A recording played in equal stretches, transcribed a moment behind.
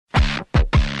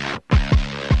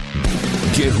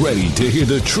Get ready to hear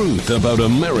the truth about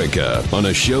America on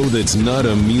a show that's not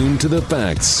immune to the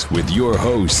facts with your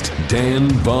host, Dan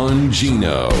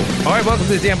Bongino. All right, welcome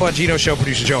to the Dan Bongino Show.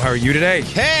 Producer Joe, how are you today?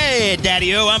 Hey,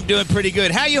 Daddy-O, I'm doing pretty good.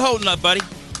 How you holding up, buddy?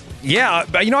 Yeah,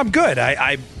 I'm good.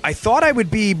 I thought I would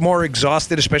be more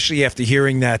exhausted, especially after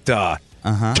hearing that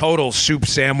total soup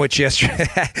sandwich yesterday.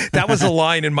 That was a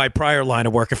line in my prior line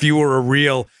of work. If you were a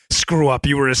real screw-up,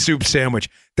 you were a soup sandwich.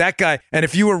 That guy, and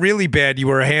if you were really bad, you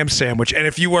were a ham sandwich. And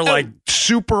if you were like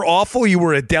super awful, you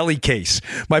were a deli case.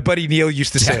 My buddy Neil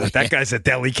used to say that guy's a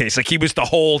deli case. Like he was the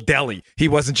whole deli. He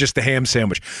wasn't just a ham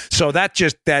sandwich. So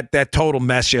that total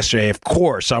mess yesterday, of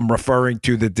course, I'm referring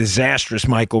to the disastrous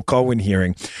Michael Cohen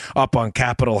hearing up on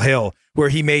Capitol Hill, where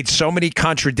he made so many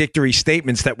contradictory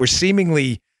statements that were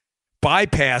seemingly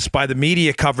bypassed by the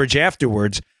media coverage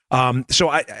afterwards. So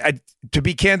I to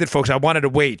be candid, folks, I wanted to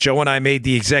wait. Joe and I made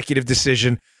the executive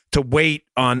decision to wait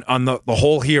on the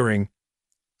whole hearing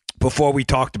before we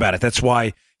talked about it. That's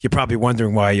why you're probably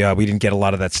wondering why we didn't get a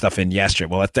lot of that stuff in yesterday.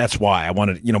 Well, that's why I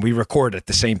wanted, we recorded at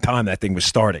the same time that thing was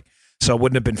starting. So it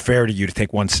wouldn't have been fair to you to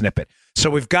take one snippet. So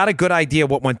we've got a good idea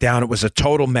what went down. It was a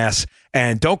total mess.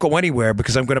 And don't go anywhere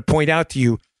because I'm going to point out to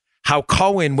you how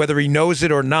Cohen, whether he knows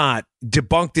it or not,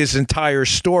 debunked his entire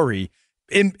story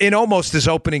in almost his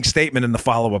opening statement and the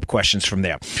follow-up questions from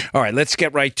there. All right, let's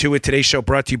get right to it. Today's show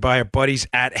brought to you by our buddies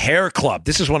at Hair Club.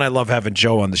 This is when I love having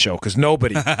Joe on the show because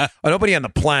nobody on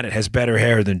the planet has better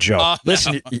hair than Joe.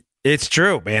 Listen, it's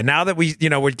true, man. Now that we're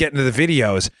getting to the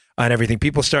videos and everything,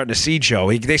 people are starting to see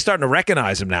Joe. They're starting to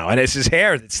recognize him now, and it's his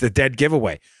hair that's the dead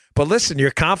giveaway. But listen,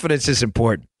 your confidence is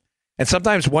important. And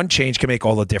sometimes one change can make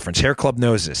all the difference. Hair Club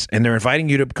knows this, and they're inviting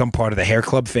you to become part of the Hair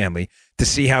Club family to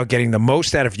see how getting the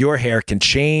most out of your hair can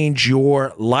change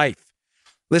your life.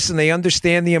 Listen, they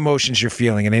understand the emotions you're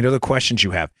feeling, and they know the questions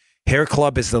you have. Hair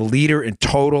Club is the leader in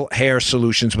total hair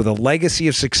solutions with a legacy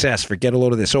of success for, get a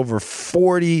load of this, over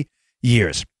 40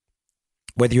 years.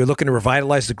 Whether you're looking to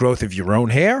revitalize the growth of your own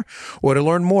hair or to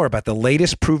learn more about the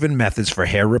latest proven methods for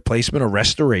hair replacement or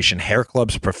restoration, Hair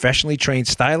Club's professionally trained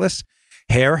stylists,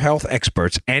 hair health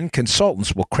experts, and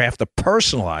consultants will craft a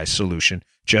personalized solution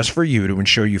just for you to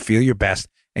ensure you feel your best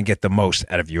and get the most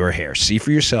out of your hair. See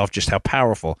for yourself just how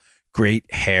powerful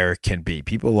great hair can be.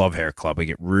 People love Hair Club. We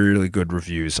get really good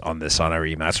reviews on this on our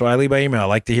email. That's why I leave my email. I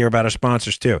like to hear about our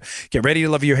sponsors too. Get ready to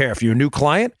love your hair. If you're a new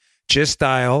client, just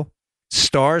dial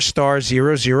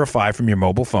 *005 from your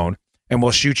mobile phone, and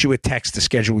we'll shoot you a text to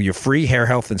schedule your free hair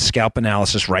health and scalp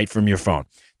analysis right from your phone.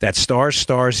 That's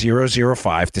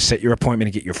 *005 to set your appointment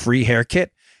and get your free hair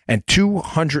kit and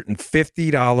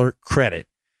 $250 credit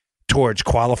towards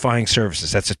qualifying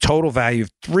services. That's a total value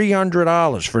of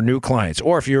 $300 for new clients.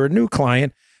 Or if you're a new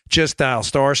client, just dial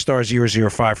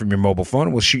 *005 from your mobile phone,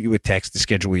 and we'll shoot you a text to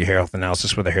schedule your hair health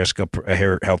analysis with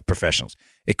hair health professionals.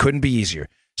 It couldn't be easier.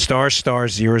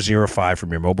 *005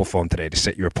 from your mobile phone today to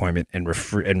set your appointment and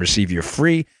receive your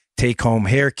free take-home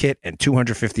hair kit and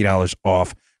 $250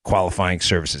 off qualifying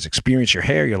services. Experience your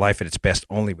hair, your life at its best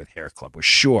only with Hair Club. We're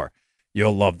sure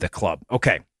you'll love the club.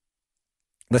 Okay,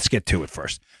 let's get to it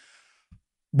first.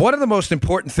 One of the most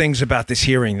important things about this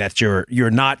hearing that you're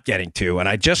not getting to, and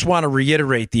I just want to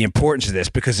reiterate the importance of this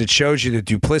because it shows you the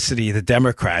duplicity of the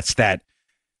Democrats, that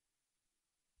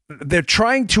they're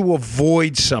trying to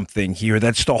avoid something here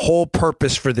that's the whole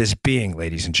purpose for this being,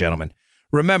 ladies and gentlemen.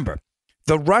 Remember,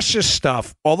 the Russia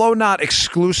stuff, although not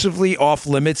exclusively off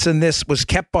limits in this, was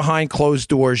kept behind closed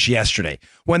doors yesterday.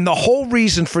 When the whole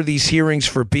reason for these hearings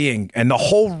for being, and the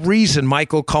whole reason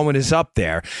Michael Cohen is up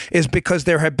there, is because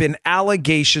there have been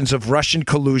allegations of Russian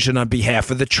collusion on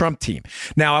behalf of the Trump team.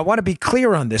 Now, I want to be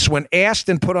clear on this. When asked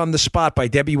and put on the spot by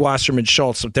Debbie Wasserman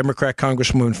Schultz, a Democrat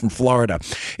congresswoman from Florida,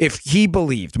 if he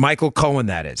believed, Michael Cohen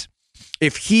that is,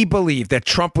 if he believed that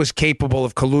Trump was capable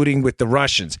of colluding with the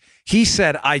Russians, he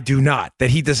said, I do not,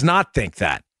 that he does not think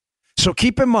that. So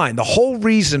keep in mind, the whole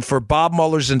reason for Bob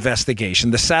Mueller's investigation,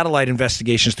 the satellite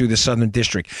investigations through the Southern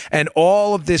District, and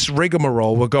all of this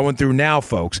rigmarole we're going through now,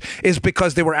 folks, is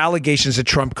because there were allegations that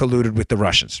Trump colluded with the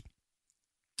Russians.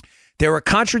 There are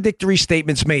contradictory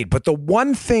statements made, but the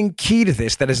one thing key to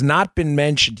this that has not been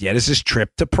mentioned yet is this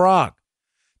trip to Prague.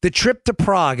 The trip to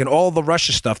Prague and all the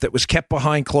Russia stuff that was kept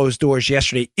behind closed doors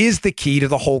yesterday is the key to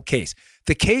the whole case.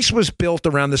 The case was built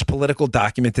around this political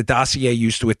document, the dossier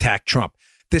used to attack Trump.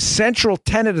 The central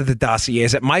tenet of the dossier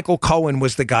is that Michael Cohen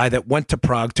was the guy that went to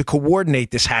Prague to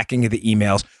coordinate this hacking of the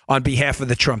emails on behalf of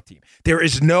the Trump team. There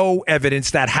is no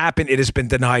evidence that happened. It has been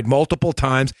denied multiple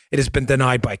times. It has been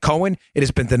denied by Cohen. It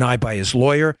has been denied by his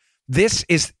lawyer. This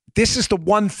is the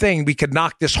one thing we could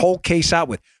knock this whole case out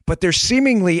with. But there's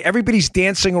seemingly everybody's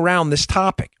dancing around this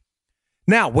topic.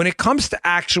 Now, when it comes to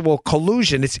actual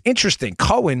collusion, it's interesting.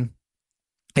 Cohen,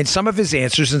 in some of his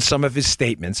answers and some of his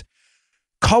statements,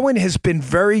 Cohen has been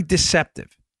very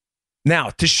deceptive. Now,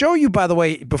 to show you, by the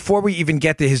way, before we even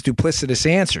get to his duplicitous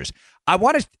answers, I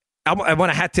want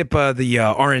to hat tip the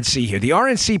RNC here. The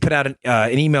RNC put out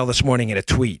an email this morning and a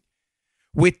tweet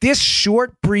with this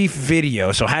short, brief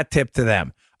video, so hat tip to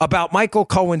them, about Michael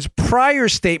Cohen's prior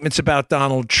statements about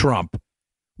Donald Trump,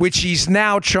 which he's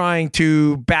now trying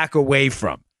to back away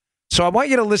from. So I want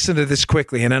you to listen to this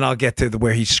quickly, and then I'll get to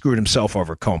where he screwed himself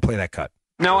over. Cohen, play that cut.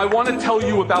 Now, I want to tell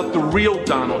you about the real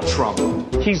Donald Trump.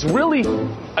 He's really,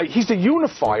 he's a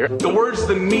unifier. The words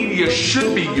the media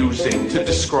should be using to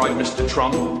describe Mr.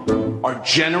 Trump are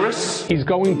generous. He's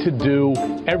going to do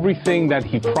everything that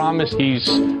he promised. He's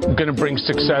going to bring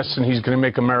success, and he's going to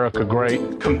make America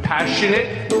great.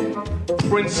 Compassionate,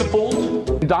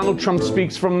 principled. Donald Trump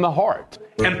speaks from the heart.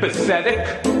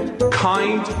 Empathetic,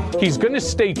 kind. He's going to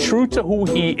stay true to who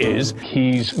he is.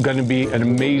 He's going to be an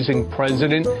amazing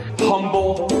president.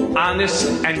 Humble,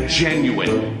 honest, and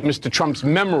genuine. Mr. Trump's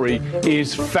memory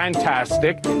is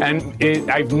fantastic, and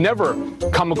I've never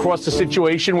come across a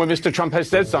situation where Mr. Trump has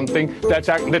said something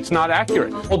that's not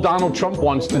accurate. All Donald Trump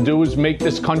wants to do is make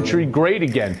this country great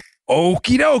again.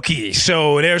 Okie dokie.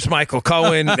 So there's Michael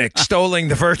Cohen extolling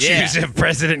the virtues of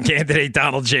President candidate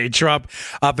Donald J. Trump.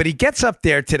 But he gets up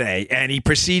there today and he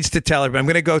proceeds to tell everybody, I'm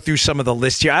going to go through some of the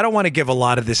list here. I don't want to give a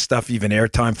lot of this stuff even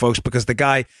airtime, folks, because the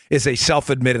guy is a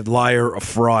self-admitted liar, a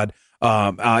fraud.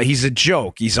 He's a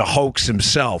joke. He's a hoax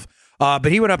himself. But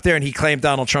he went up there and he claimed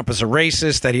Donald Trump is a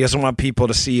racist, that he doesn't want people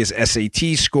to see his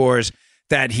SAT scores,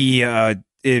 that he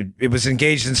it was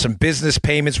engaged in some business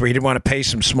payments where he didn't want to pay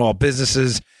some small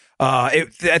businesses.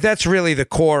 That's really the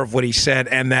core of what he said,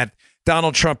 and that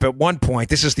Donald Trump at one point,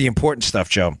 this is the important stuff,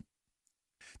 Joe,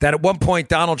 that at one point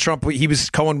Donald Trump,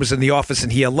 Cohen was in the office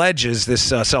and he alleges, this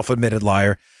self-admitted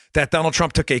liar, that Donald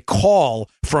Trump took a call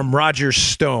from Roger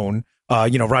Stone,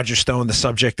 Roger Stone, the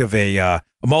subject of a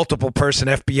multiple-person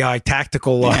FBI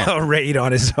tactical raid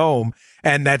on his home,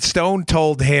 and that Stone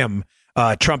told him,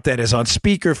 Trump that is, on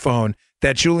speakerphone,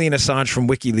 that Julian Assange from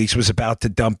WikiLeaks was about to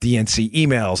dump DNC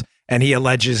emails. And he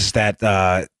alleges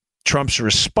that Trump's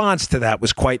response to that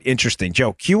was quite interesting.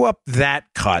 Joe, cue up that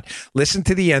cut. Listen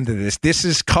to the end of this. This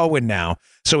is Cohen now.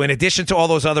 So in addition to all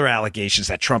those other allegations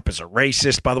that Trump is a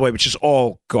racist, by the way, which is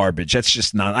all garbage. That's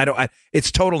just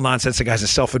it's total nonsense. The guy's a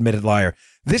self-admitted liar.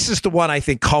 This is the one I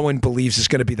think Cohen believes is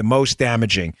going to be the most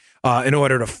damaging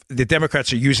the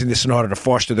Democrats are using this in order to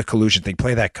foster the collusion thing.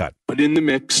 Play that cut. But in the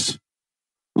mix,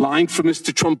 lying for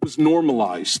Mr. Trump was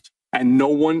normalized, and no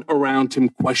one around him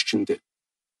questioned it.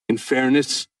 In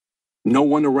fairness, no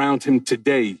one around him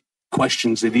today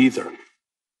questions it either.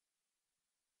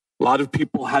 A lot of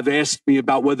people have asked me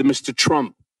about whether Mr.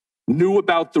 Trump knew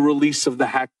about the release of the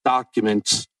hacked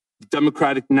documents, the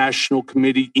Democratic National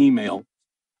Committee email,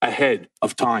 ahead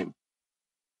of time.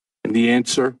 And the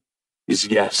answer is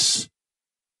yes.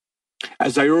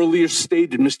 As I earlier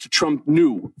stated, Mr. Trump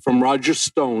knew from Roger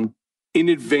Stone in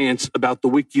advance about the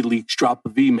WikiLeaks drop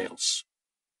of emails.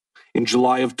 In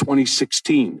July of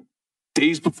 2016,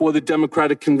 days before the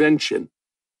Democratic convention,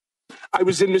 I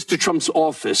was in Mr. Trump's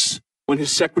office when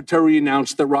his secretary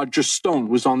announced that Roger Stone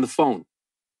was on the phone.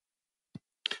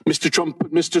 Mr. Trump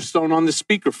put Mr. Stone on the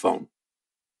speakerphone.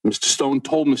 Mr. Stone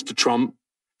told Mr. Trump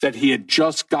that he had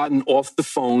just gotten off the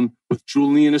phone with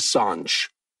Julian Assange,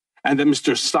 and that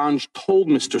Mr. Assange told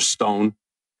Mr. Stone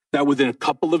that within a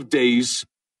couple of days,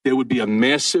 there would be a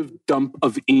massive dump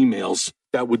of emails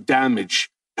that would damage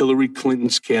Hillary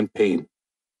Clinton's campaign.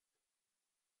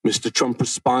 Mr. Trump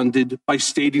responded by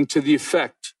stating to the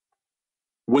effect,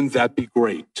 "Wouldn't that be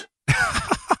great?"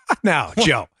 Now,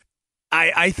 Joe,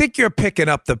 I think you're picking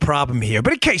up the problem here,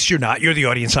 but in case you're not, you're the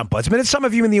audience ombudsman, and some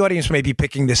of you in the audience may be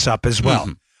picking this up as well.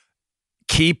 Mm-hmm.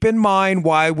 Keep in mind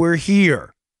why we're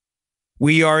here.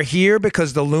 We are here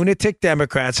because the lunatic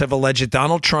Democrats have alleged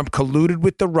Donald Trump colluded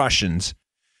with the Russians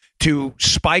to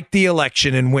spike the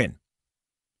election and win.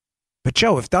 But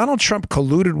Joe, if Donald Trump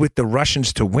colluded with the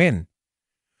Russians to win,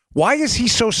 why is he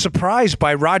so surprised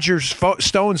by Roger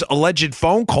Stone's alleged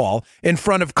phone call in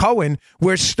front of Cohen,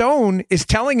 where Stone is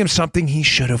telling him something he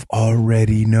should have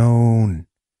already known?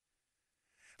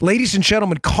 Ladies and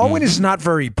gentlemen, Cohen is not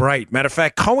very bright. Matter of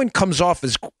fact, Cohen comes off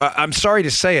as, I'm sorry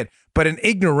to say it, but an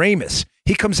ignoramus.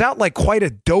 He comes out like quite a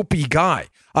dopey guy.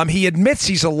 He admits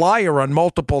he's a liar on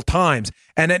multiple times,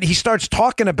 and then he starts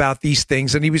talking about these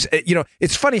things. And he was,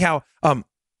 it's funny how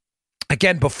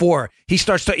again, before he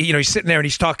starts to, he's sitting there and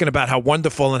he's talking about how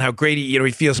wonderful and how great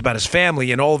he feels about his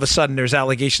family. And all of a sudden there's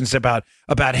allegations about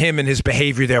him and his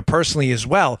behavior there personally as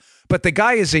well. But the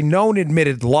guy is a known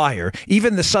admitted liar.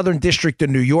 Even the Southern District of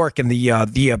New York and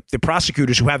the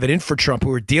prosecutors who have it in for Trump,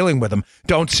 who are dealing with him,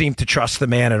 don't seem to trust the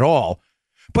man at all.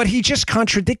 But he just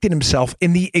contradicted himself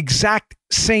in the exact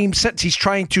same sentence. He's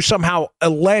trying to somehow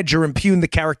allege or impugn the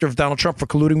character of Donald Trump for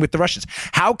colluding with the Russians.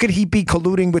 How could he be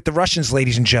colluding with the Russians,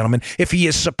 ladies and gentlemen, if he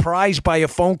is surprised by a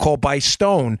phone call by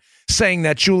Stone saying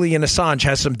that Julian Assange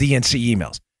has some DNC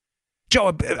emails?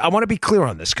 Joe, I want to be clear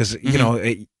on this because,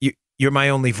 you're my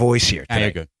only voice here today.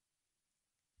 You're good.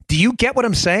 Do you get what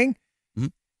I'm saying?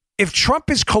 If Trump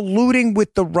is colluding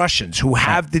with the Russians who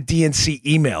have the DNC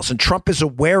emails, and Trump is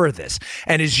aware of this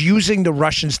and is using the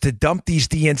Russians to dump these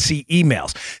DNC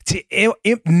emails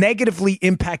to negatively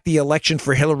impact the election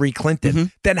for Hillary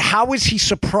Clinton, then how is he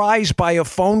surprised by a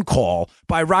phone call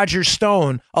by Roger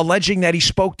Stone alleging that he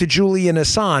spoke to Julian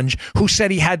Assange, who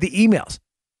said he had the emails?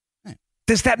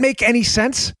 Does that make any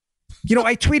sense?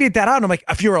 I tweeted that out. And I'm like,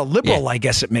 if you're a liberal, I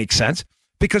guess it makes sense.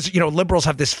 Because, liberals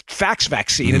have this fax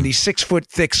vaccine and these 6-foot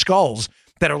thick skulls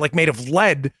that are like made of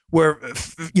lead where,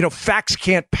 fax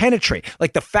can't penetrate.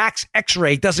 Like the fax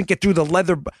x-ray doesn't get through the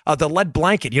lead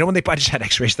blanket. When I just had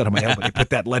x-rays done on my elbow, they put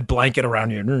that lead blanket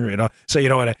around you, so you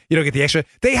don't get the x-ray.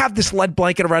 They have this lead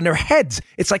blanket around their heads.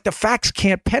 It's like the fax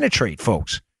can't penetrate,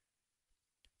 folks.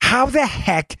 How the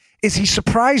heck is he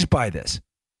surprised by this?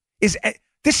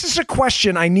 This is a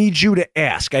question I need you to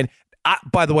ask. And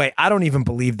by the way, I don't even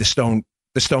believe the Stone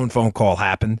phone call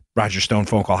happened, Roger Stone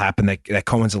phone call happened that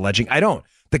Cohen's alleging. I don't.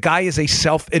 The guy is a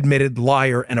self-admitted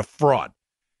liar and a fraud.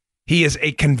 He is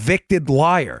a convicted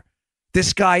liar.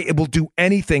 This guy will do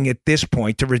anything at this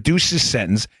point to reduce his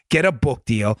sentence, get a book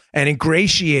deal, and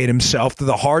ingratiate himself to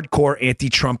the hardcore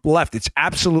anti-Trump left. It's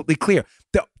absolutely clear.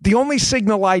 The only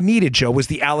signal I needed, Joe, was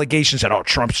the allegations that,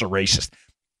 Trump's a racist.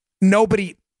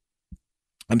 Nobody...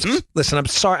 Listen, I'm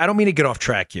sorry. I don't mean to get off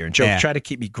track here. And Joe, try to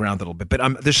keep me grounded a little bit.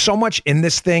 But there's so much in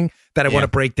this thing that I want to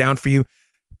break down for you.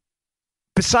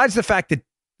 Besides the fact that,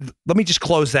 let me just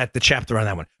close the chapter on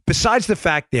that one. Besides the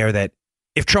fact there that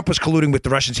if Trump was colluding with the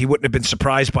Russians, he wouldn't have been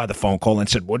surprised by the phone call and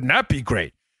said, wouldn't that be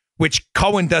great? Which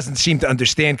Cohen doesn't seem to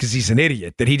understand because he's an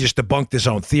idiot, that he just debunked his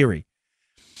own theory.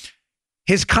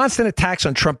 His constant attacks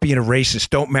on Trump being a racist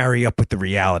don't marry up with the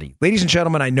reality. Ladies and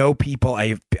gentlemen, I know people.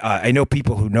 I know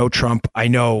people who know Trump. I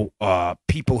know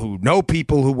people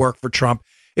who work for Trump.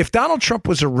 If Donald Trump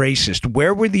was a racist,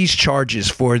 where were these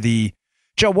charges for the,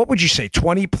 Joe, what would you say,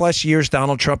 20 plus years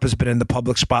Donald Trump has been in the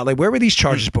public spotlight? Where were these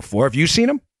charges before? Have you seen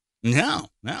them? No.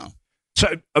 So,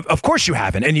 of course you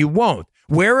haven't, and you won't.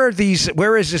 Where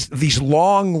is these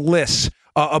long lists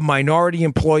of minority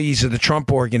employees of the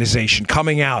Trump organization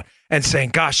coming out and saying,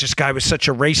 gosh, this guy was such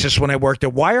a racist when I worked there.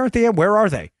 Why aren't they? Where are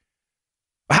they?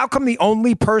 How come the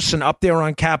only person up there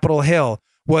on Capitol Hill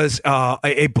was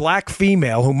a black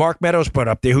female who Mark Meadows put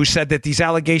up there who said that these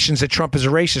allegations that Trump is a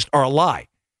racist are a lie?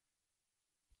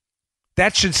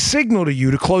 That should signal to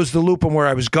you, to close the loop on where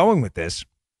I was going with this,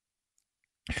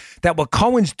 that what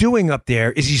Cohen's doing up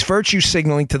there is he's virtue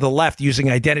signaling to the left using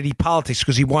identity politics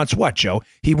because he wants what, Joe?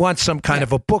 He wants some kind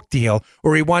of a book deal,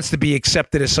 or he wants to be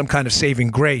accepted as some kind of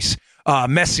saving grace,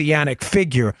 messianic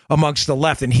figure amongst the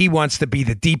left, and he wants to be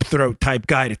the deep throat type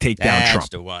guy to take down Trump. That's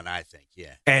the one, I think,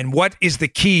 yeah. And what is the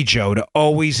key, Joe, to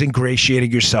always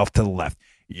ingratiating yourself to the left?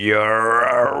 You're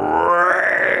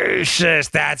a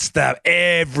racist. That's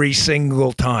every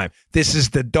single time. This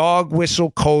is the dog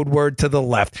whistle code word to the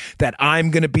left, that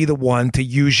I'm going to be the one to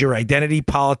use your identity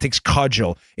politics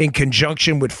cudgel in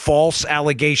conjunction with false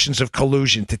allegations of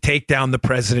collusion to take down the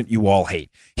president you all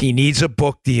hate. He needs a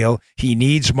book deal. He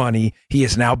needs money. He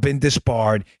has now been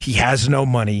disbarred. He has no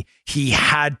money. He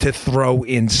had to throw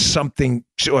in something,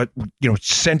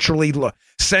 centrally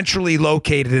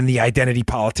located in the identity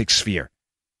politics sphere.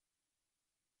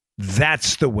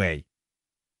 That's the way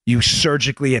you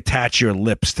surgically attach your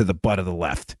lips to the butt of the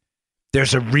left.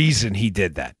 There's a reason he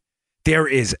did that. There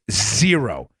is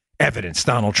zero evidence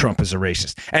Donald Trump is a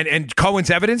racist. And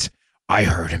Cohen's evidence, I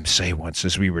heard him say once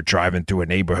as we were driving through a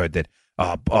neighborhood that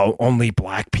only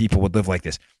black people would live like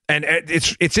this. And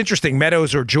it's interesting.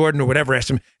 Meadows or Jordan or whatever asked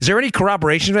him, is there any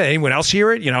corroboration of it? Anyone else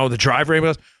hear it? The driver, anyone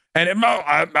else? And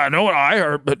I know what I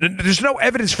heard, but there's no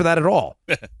evidence for that at all.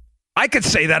 I could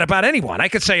say that about anyone. I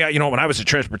could say, when I was a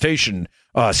transportation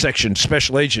section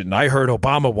special agent, I heard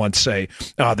Obama once say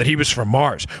that he was from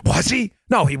Mars. Was he?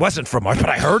 No, he wasn't from Mars, but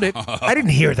I heard it. I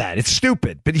didn't hear that. It's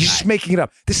stupid, but he's just making it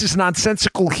up. This is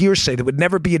nonsensical hearsay that would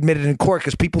never be admitted in court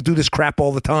because people do this crap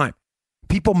all the time.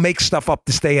 People make stuff up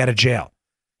to stay out of jail.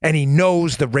 And he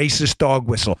knows the racist dog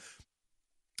whistle.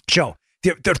 Joe,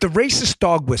 the racist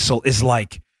dog whistle is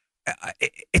like,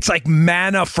 it's like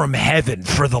manna from heaven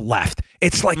for the left.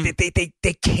 It's like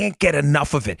they can't get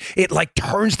enough of it. It like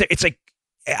turns it's like,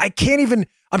 I can't even,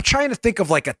 I'm trying to think of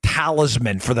like a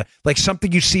talisman for like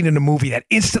something you've seen in a movie that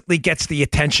instantly gets the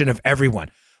attention of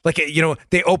everyone. Like,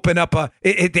 they open up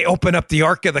the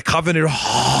Ark of the Covenant,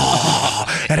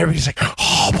 and everybody's like,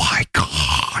 oh my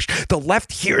gosh. The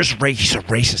left hears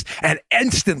racist, and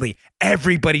instantly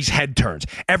everybody's head turns.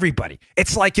 Everybody.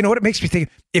 It's like, you know what it makes me think?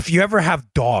 If you ever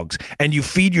have dogs and you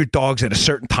feed your dogs at a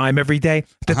certain time every day,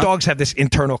 the dogs have this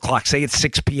internal clock. Say it's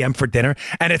 6 p.m. for dinner,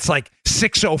 and it's like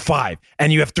 6:05,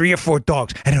 and you have 3 or 4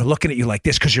 dogs, and they're looking at you like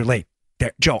this because you're late.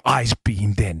 Joe, eyes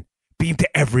beamed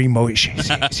to every motion.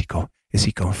 Is he going? Is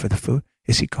he going for the food?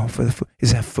 Is he going for the food?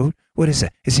 Is that food? What is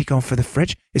that? Is he going for the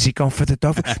fridge? Is he going for the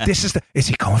dog food? Is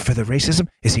he going for the racism?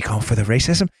 Is he going for the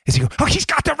racism? Is he going? Oh, he's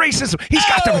got the racism. He's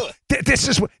got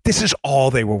the. This is all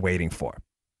they were waiting for.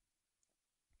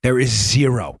 There is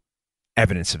zero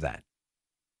evidence of that.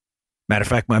 Matter of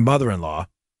fact, my mother-in-law,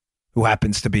 who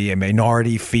happens to be a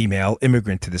minority female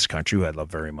immigrant to this country, who I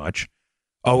love very much,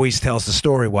 always tells the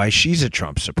story why she's a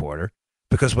Trump supporter.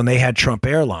 Because when they had Trump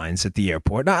Airlines at the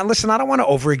airport, now listen, I don't want to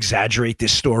over-exaggerate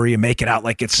this story and make it out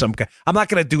like it's some guy. I'm not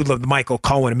going to do the Michael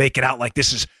Cohen and make it out like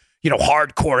this is,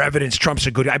 hardcore evidence Trump's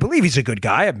a good guy. I believe he's a good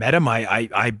guy. I've met him.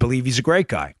 I believe he's a great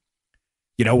guy.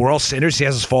 We're all sinners. He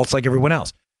has his faults like everyone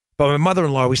else. But my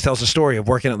mother-in-law always tells the story of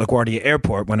working at LaGuardia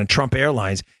Airport when in Trump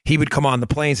Airlines, he would come on the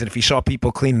planes, and if he saw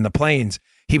people cleaning the planes,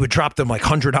 he would drop them like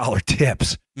 $100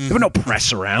 tips. There was no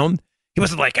press around. He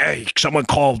wasn't like, hey, someone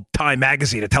called Time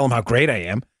Magazine to tell him how great I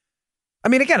am. I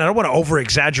mean, again, I don't want to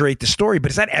over-exaggerate the story,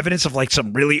 but is that evidence of like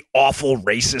some really awful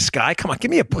racist guy? Come on,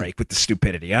 give me a break with the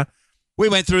stupidity, huh? We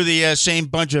went through the same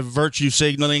bunch of virtue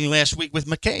signaling last week with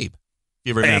McCabe.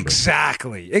 You remember?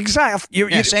 Exactly.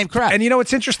 Same crap. And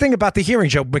what's interesting about the hearing,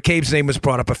 Joe? McCabe's name was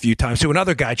brought up a few times to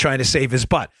another guy trying to save his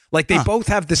butt. Like they both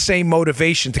have the same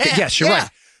motivation to. Yes, you're right.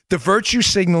 The virtue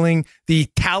signaling, the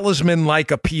talisman-like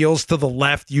appeals to the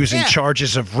left using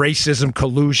charges of racism,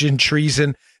 collusion,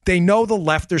 treason. They know the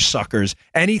left are suckers.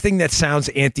 Anything that sounds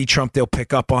anti-Trump, they'll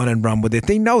pick up on and run with it.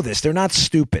 They know this. They're not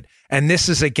stupid. And this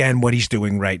is, again, what he's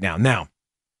doing right now. Now,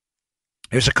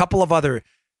 there's a couple of other,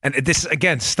 and this,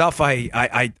 again, stuff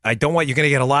I don't want, you're going to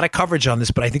get a lot of coverage on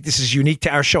this, but I think this is unique to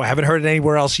our show. I haven't heard it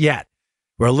anywhere else yet.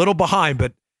 We're a little behind,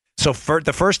 but so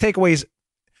the first takeaway is,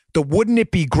 wouldn't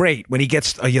it be great when he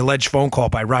gets a alleged phone call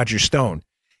by Roger Stone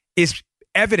is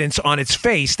evidence on its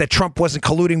face that Trump wasn't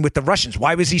colluding with the Russians.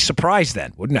 Why was he surprised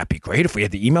then? Wouldn't that be great if we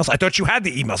had the emails? I thought you had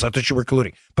the emails. I thought you were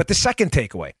colluding. But the second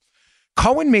takeaway,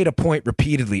 Cohen made a point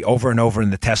repeatedly over and over in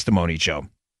the testimony, Joe,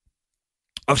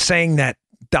 of saying that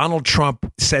Donald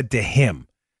Trump said to him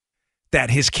that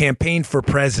his campaign for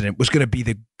president was going to be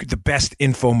the best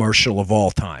infomercial of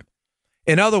all time.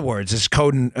 In other words, as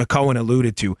Cohen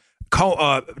alluded to,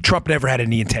 Trump never had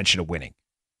any intention of winning.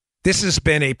 This has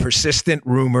been a persistent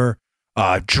rumor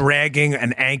dragging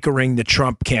and anchoring the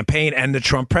Trump campaign and the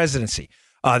Trump presidency.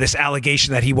 This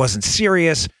allegation that he wasn't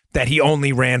serious, that he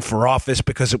only ran for office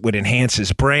because it would enhance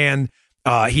his brand.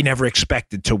 He never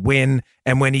expected to win.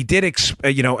 And when he did,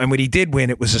 when he did win,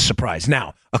 it was a surprise.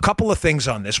 Now, a couple of things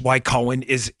on this, why Cohen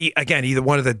is, again, either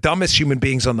one of the dumbest human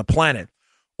beings on the planet,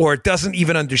 or it doesn't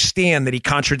even understand that he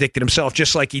contradicted himself,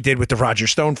 just like he did with the Roger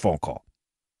Stone phone call.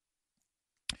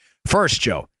 First,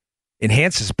 Joe,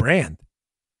 enhance his brand.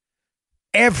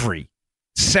 Every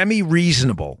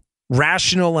semi-reasonable,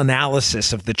 rational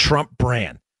analysis of the Trump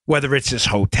brand, whether it's his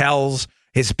hotels,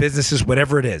 his businesses,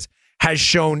 whatever it is, has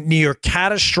shown near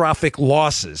catastrophic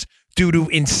losses due to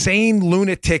insane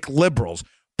lunatic liberals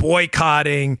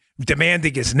boycotting,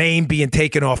 demanding his name being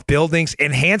taken off buildings,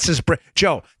 enhances.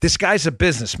 Joe, this guy's a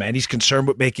businessman. He's concerned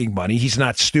with making money. He's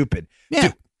not stupid.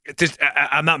 Yeah. Dude,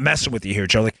 I'm not messing with you here,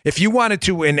 Joe. Like, if you wanted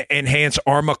to enhance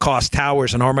Armacost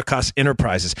Towers and Armacost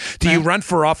Enterprises, do you run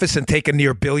for office and take a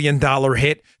near $1 billion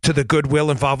hit to the goodwill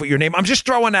involved with your name? I'm just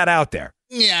throwing that out there.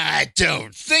 Yeah, I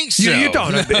don't think so. You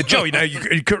don't. Joe,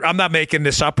 I'm not making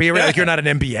this up here. Like, you're not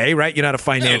an MBA, right? You're not a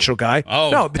financial guy.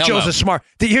 No, but Joe's a smart.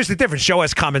 Here's the difference. Joe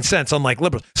has common sense, unlike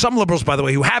liberals. Some liberals, by the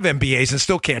way, who have MBAs and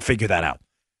still can't figure that out.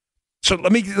 So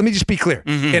let me just be clear.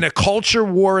 Mm-hmm. In a culture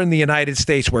war in the United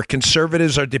States where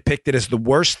conservatives are depicted as the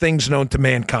worst things known to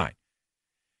mankind,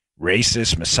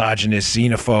 racist, misogynist,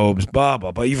 xenophobes, blah,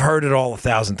 blah, blah. You've heard it all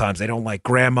 1,000 times. They don't like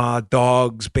grandma,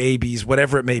 dogs, babies,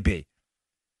 whatever it may be.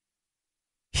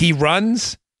 He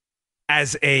runs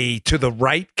as a to the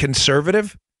right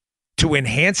conservative to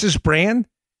enhance his brand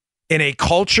in a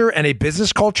culture and a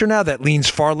business culture now that leans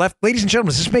far left. Ladies and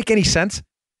gentlemen, does this make any sense?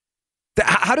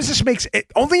 How does this make sense?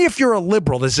 Only if you're a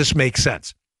liberal does this make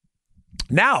sense.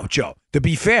 Now, Joe, to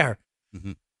be fair,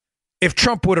 if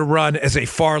Trump would have run as a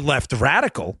far-left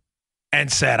radical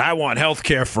and said, I want health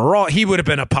care for all, he would have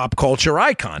been a pop culture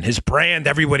icon. His brand,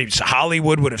 everybody,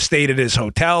 Hollywood would have stayed at his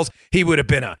hotels. He would have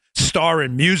been a star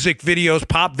in music videos,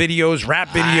 pop videos, rap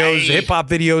videos, hip-hop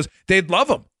videos. They'd love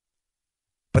him.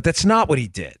 But that's not what he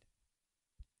did.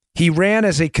 He ran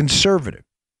as a conservative,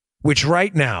 which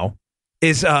right now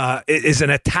is an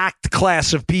attacked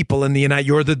class of people in the United.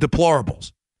 You're the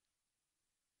deplorables.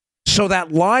 So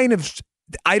that line of,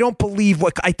 I don't believe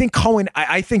what I think Cohen.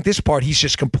 I think this part he's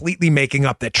just completely making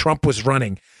up that Trump was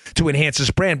running to enhance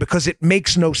his brand because it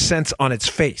makes no sense on its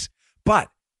face. But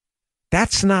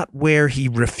that's not where he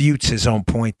refutes his own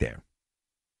point there.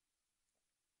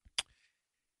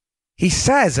 He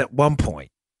says at one point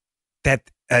that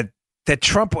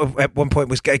Trump at one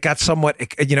point got somewhat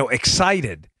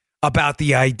excited about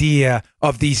the idea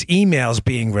of these emails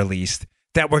being released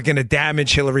that were going to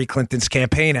damage Hillary Clinton's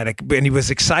campaign, and he was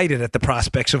excited at the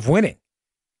prospects of winning.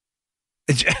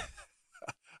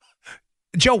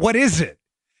 Joe, what is it?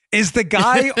 Is the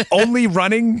guy only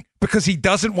running because he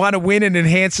doesn't want to win and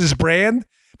enhance his brand?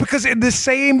 Because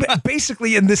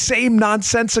basically in the same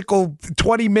nonsensical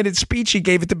 20-minute speech he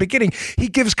gave at the beginning, he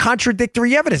gives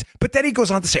contradictory evidence. But then he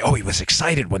goes on to say, he was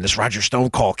excited when this Roger Stone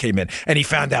call came in and he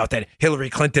found out that Hillary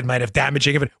Clinton might have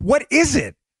damaging evidence. What is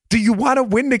it? Do you want to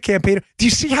win the campaign? Do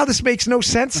you see how this makes no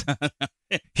sense?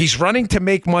 He's running to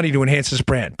make money to enhance his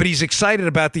brand, but he's excited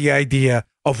about the idea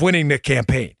of winning the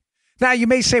campaign. Now, you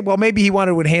may say, well, maybe he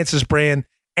wanted to enhance his brand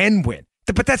and win.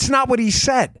 But that's not what he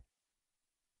said.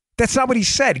 That's not what he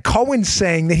said. Cohen's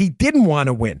saying that he didn't want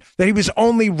to win, that he was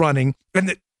only running.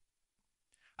 And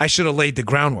I should have laid the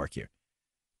groundwork here.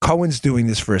 Cohen's doing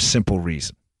this for a simple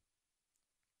reason.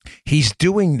 He's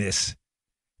doing this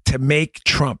to make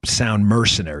Trump sound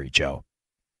mercenary, Joe.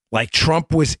 Like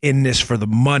Trump was in this for the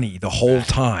money the whole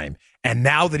time. And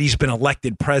now that he's been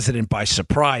elected president by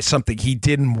surprise, something he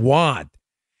didn't want,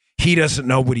 he doesn't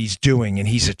know what he's doing, and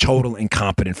he's a total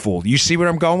incompetent fool. You see where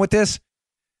I'm going with this?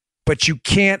 But you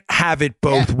can't have it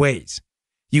both ways.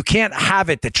 You can't have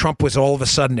it that Trump was all of a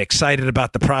sudden excited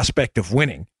about the prospect of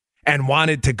winning and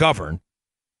wanted to govern,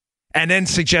 and then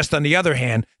suggest, on the other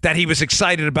hand, that he was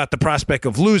excited about the prospect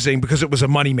of losing because it was a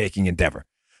money-making endeavor.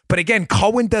 But again,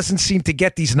 Cohen doesn't seem to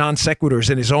get these non sequiturs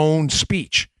in his own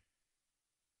speech.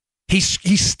 He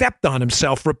stepped on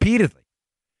himself repeatedly.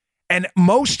 And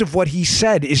most of what he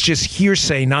said is just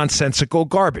hearsay, nonsensical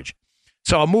garbage.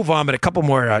 So I'll move on, but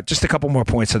just a couple more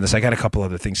points on this. I got a couple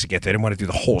other things to get to. I didn't want to do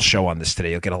the whole show on this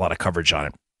today. You'll get a lot of coverage on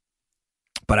it.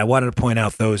 But I wanted to point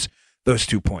out those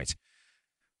 2 points.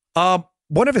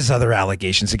 One of his other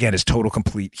allegations, again, is total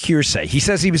complete hearsay. He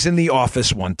says he was in the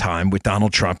office one time with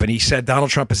Donald Trump, and he said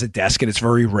Donald Trump has a desk, and it's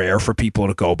very rare for people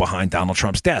to go behind Donald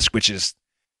Trump's desk, which is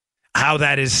how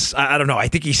that is. I don't know. I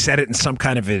think he said it in some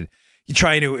kind of a, you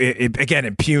trying to, again,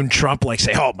 impugn Trump, like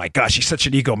say, oh my gosh, he's such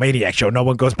an egomaniac, Joe. No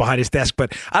one goes behind his desk.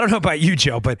 But I don't know about you,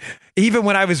 Joe, but even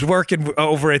when I was working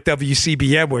over at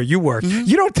WCBM where you worked,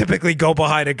 you don't typically go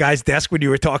behind a guy's desk when you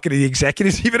were talking to the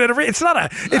executives, even at a,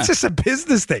 it's just a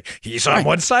business thing. He's on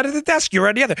one side of the desk, you're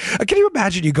on the other. Can you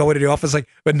imagine you go into the office like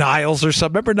with Niles or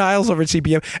something? Remember Niles over at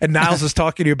CBM? And Niles is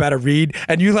talking to you about a read,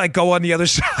 and you like go on the other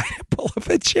side and pull up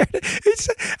a chair.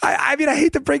 I mean, I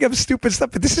hate to bring up stupid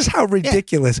stuff, but this is how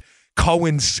ridiculous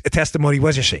Cohen's testimony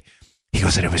was yesterday. He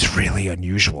goes, and it was really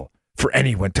unusual for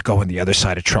anyone to go on the other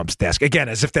side of Trump's desk. Again,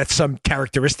 as if that's some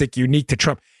characteristic unique to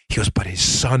Trump. He goes, but his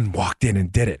son walked in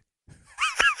and did it.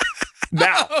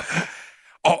 Now,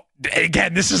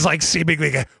 again, this is like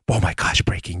seemingly, oh my gosh,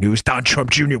 breaking news. Don Trump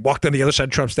Jr. walked on the other side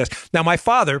of Trump's desk. Now, my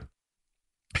father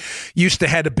used to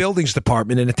head a buildings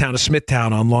department in the town of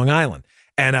Smithtown on Long Island.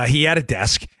 And he had a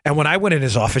desk. And when I went in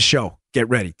his office, get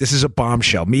ready. This is a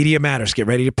bombshell. Media Matters. Get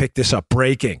ready to pick this up.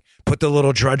 Breaking. Put the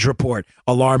little Drudge Report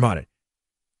alarm on it.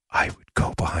 I would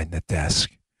go behind the desk.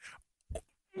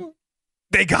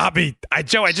 They got me.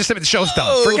 Joe, I just said the show's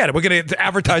done. Forget it. We're going to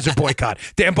advertiser boycott.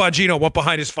 Dan Bongino went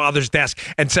behind his father's desk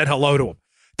and said hello to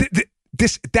him.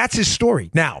 That's his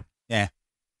story. Now,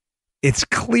 it's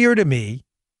clear to me,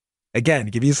 again,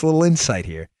 to give you this little insight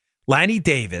here, Lanny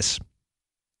Davis,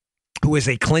 who is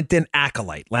a Clinton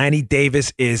acolyte. Lanny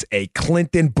Davis is a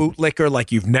Clinton bootlicker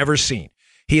like you've never seen.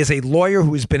 He is a lawyer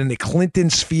who has been in the Clinton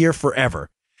sphere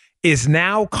forever, is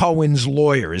now Cohen's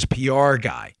lawyer, his PR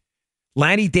guy.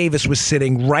 Lanny Davis was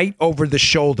sitting right over the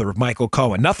shoulder of Michael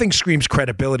Cohen. Nothing screams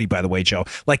credibility, by the way, Joe,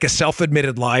 like a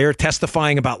self-admitted liar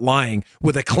testifying about lying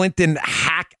with a Clinton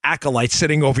hack acolyte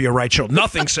sitting over your right shoulder.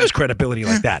 Nothing says credibility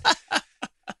like that.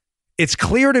 It's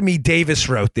clear to me Davis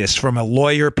wrote this from a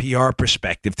lawyer PR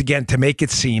perspective, again, to make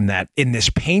it seem that in this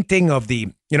painting of the,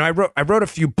 I wrote a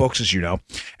few books, as you know,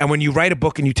 and when you write a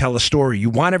book and you tell a story,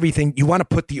 you want to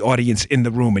put the audience in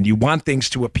the room and you want things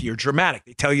to appear dramatic.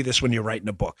 They tell you this when you're writing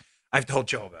a book. I've told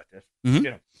Joe about this.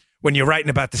 Mm-hmm. When you're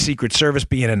writing about the Secret Service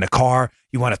being in the car,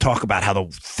 you want to talk about how the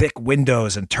thick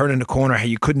windows and turning the corner, how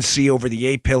you couldn't see over the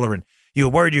A-pillar and you're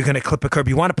worried you're going to clip a curb.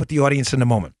 You want to put the audience in the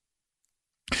moment.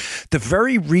 The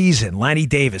very reason Lanny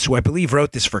Davis, who I believe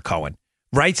wrote this for Cohen,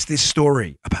 writes this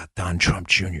story about Don Trump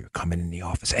Jr. coming in the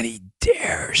office, and he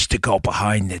dares to go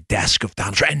behind the desk of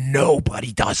Donald Trump, and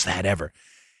nobody does that ever,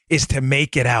 is to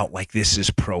make it out like this is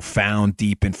profound,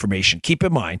 deep information. Keep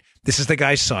in mind, this is the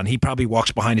guy's son. He probably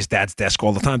walks behind his dad's desk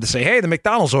all the time to say, hey, the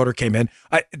McDonald's order came in.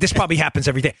 This probably happens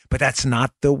every day, but that's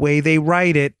not the way they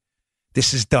write it.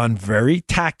 This is done very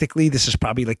tactically. This is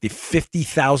probably like the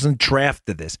 50,000th draft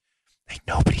of this. Like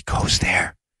nobody goes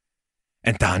there.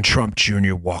 And Don Trump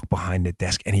Jr. walked behind the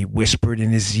desk and he whispered in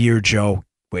his ear, Joe,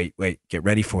 wait, get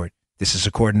ready for it. This is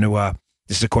according to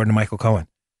Michael Cohen.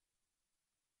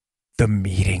 The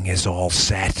meeting is all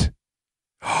set.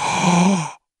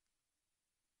 Now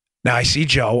I see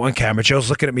Joe on camera. Joe's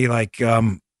looking at me like,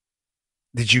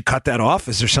 did you cut that off?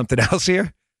 Is there something else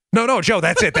here? No, Joe,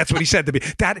 that's it. That's what he said to me.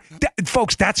 That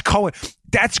folks, that's Cohen.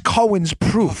 That's Cohen's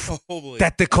proof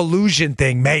that the collusion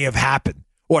thing may have happened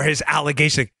or his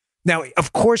allegation. Now,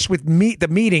 of course, with the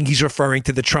meeting, he's referring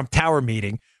to the Trump Tower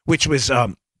meeting, which was,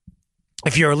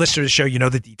 if you're a listener to the show, you know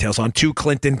the details on two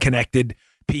Clinton-connected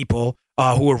people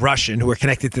who are Russian, who are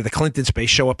connected to the Clinton space,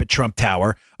 show up at Trump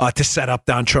Tower to set up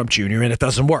Don Trump Jr., and it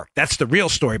doesn't work. That's the real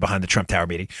story behind the Trump Tower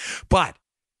meeting. But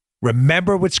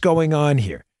remember what's going on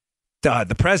here.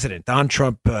 The president, Don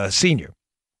Trump Sr.,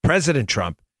 President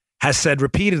Trump, has said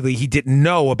repeatedly he didn't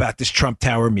know about this Trump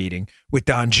Tower meeting with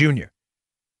Don Jr.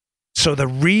 So the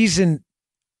reason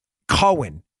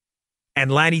Cohen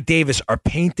and Lanny Davis are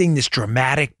painting this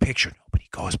dramatic picture, nobody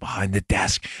goes behind the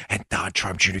desk, and Don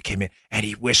Trump Jr. came in and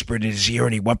he whispered in his ear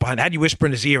and he went behind. How do you whisper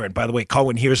in his ear? And by the way,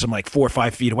 Cohen hears him like 4 or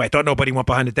 5 feet away. I thought nobody went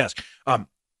behind the desk. Again,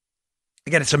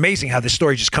 it's amazing how this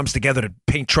story just comes together to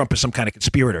paint Trump as some kind of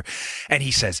conspirator. And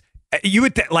he says,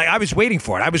 I was waiting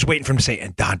for it. I was waiting for him to say,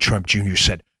 and Don Trump Jr.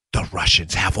 said, the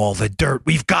Russians have all the dirt.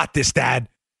 We've got this, Dad.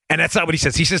 And that's not what he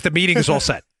says. He says the meeting is all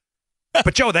set.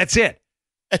 But Joe, that's it.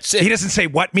 That's it. He doesn't say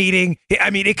what meeting. I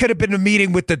mean, it could have been a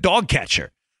meeting with the dog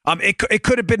catcher. It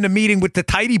could have been a meeting with the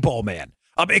tidy bowl man.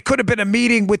 It could have been a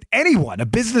meeting with anyone, a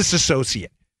business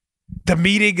associate. The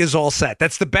meeting is all set.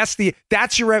 That's the best.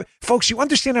 That's your folks. You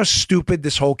understand how stupid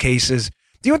this whole case is?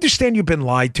 Do you understand you've been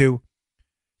lied to?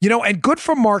 And good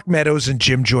for Mark Meadows and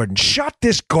Jim Jordan. Shut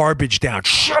this garbage down.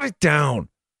 Shut it down.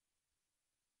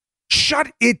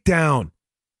 Shut it down.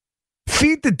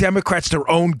 Feed the Democrats their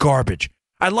own garbage.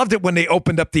 I loved it when they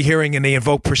opened up the hearing and they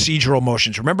invoked procedural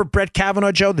motions. Remember Brett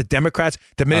Kavanaugh, Joe? The Democrats,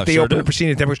 the minute they opened the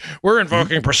proceeding, the Democrats, we're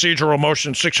invoking procedural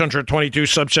motion 622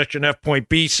 subsection F point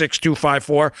B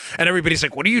 6254. And everybody's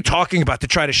like, what are you talking about to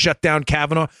try to shut down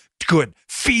Kavanaugh? Good.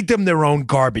 Feed them their own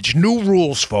garbage. New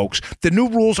rules, folks. The new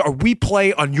rules are we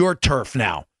play on your turf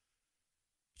now.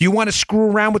 You want to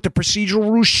screw around with the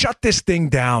procedural rules? Shut this thing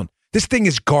down. This thing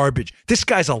is garbage. This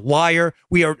guy's a liar.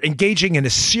 We are engaging in a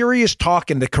serious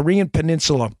talk in the Korean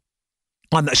Peninsula,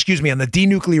 on the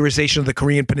denuclearization of the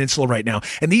Korean Peninsula right now.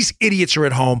 And these idiots are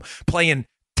at home playing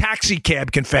Taxi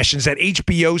Cab Confessions, that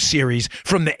HBO series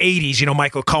from the 80s.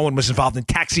 Michael Cohen was involved in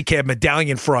Taxi Cab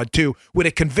Medallion fraud too, with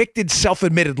a convicted,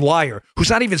 self-admitted liar who's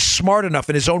not even smart enough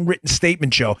in his own written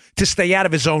statement, Joe, to stay out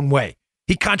of his own way.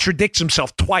 He contradicts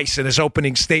himself twice in his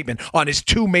opening statement on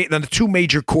the two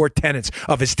major core tenets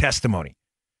of his testimony.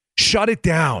 Shut it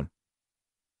down.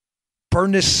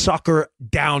 Burn this sucker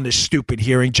down, this stupid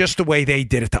hearing, just the way they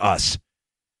did it to us.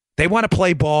 They want to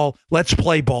play ball. Let's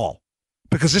play ball.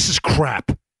 Because this is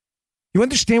crap. You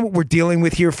understand what we're dealing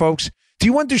with here, folks? Do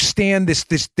you understand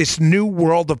this new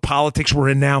world of politics we're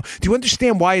in now? Do you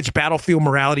understand why it's battlefield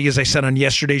morality, as I said on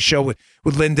yesterday's show with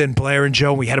Linda and Blair and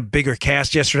Joe? We had a bigger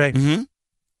cast yesterday. Mm-hmm.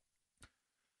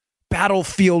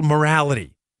 Battlefield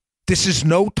morality. This is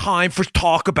no time for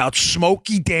talk about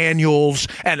Smokey Daniels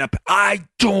I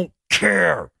don't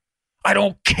care. I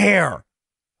don't care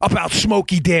about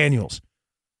Smokey Daniels.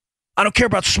 I don't care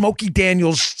about Smokey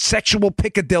Daniels' sexual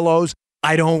picadillos.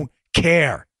 I don't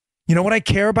care. You know what I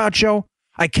care about, Joe?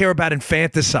 I care about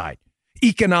infanticide,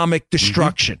 economic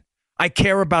destruction. I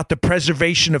care about the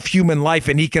preservation of human life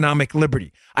and economic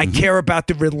liberty. I care about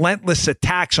the relentless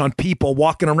attacks on people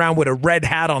walking around with a red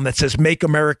hat on that says, make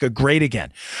America great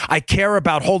again. I care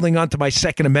about holding on to my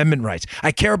Second Amendment rights.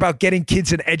 I care about getting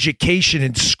kids an education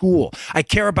in school. I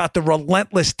care about the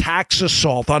relentless tax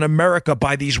assault on America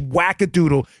by these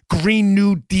wackadoodle Green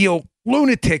New Deal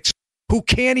lunatics who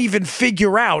can't even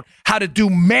figure out how to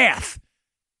do math.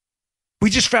 We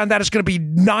just found out it's going to be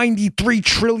 $93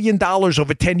 trillion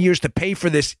over 10 years to pay for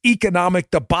this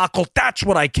economic debacle. That's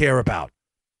what I care about.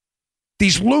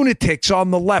 These lunatics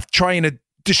on the left trying to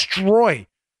destroy,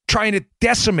 trying to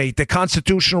decimate the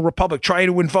constitutional republic, trying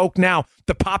to invoke now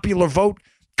the popular vote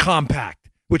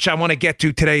compact, which I want to get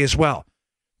to today as well,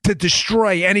 to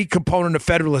destroy any component of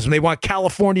federalism. They want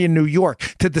California and New York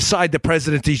to decide the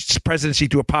presidency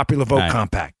through a popular vote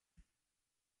compact.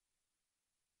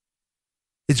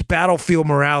 It's battlefield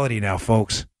morality now,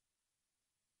 folks.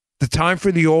 The time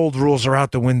for the old rules are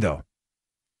out the window.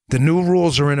 The new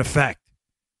rules are in effect.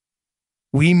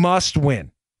 We must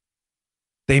win.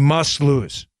 They must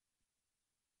lose.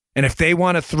 And if they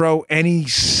want to throw any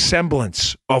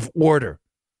semblance of order,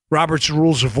 Robert's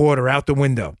Rules of Order out the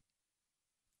window,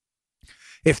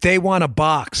 if they want a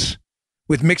box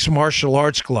with mixed martial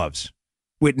arts gloves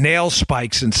with nail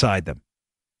spikes inside them,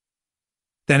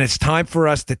 then it's time for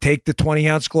us to take the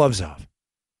 20-ounce gloves off,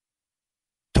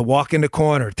 to walk in the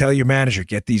corner, tell your manager,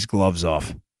 get these gloves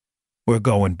off. We're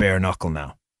going bare knuckle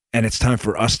now. And it's time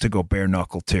for us to go bare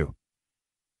knuckle too.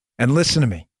 And listen to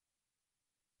me.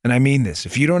 And I mean this.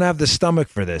 If you don't have the stomach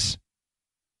for this,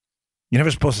 you're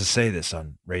never supposed to say this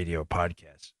on radio or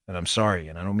podcasts. And I'm sorry,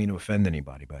 and I don't mean to offend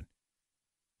anybody, but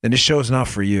then this show's not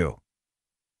for you.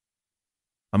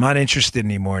 I'm not interested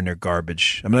anymore in their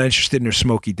garbage. I'm not interested in their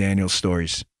Smokey Daniels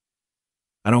stories.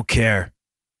 I don't care.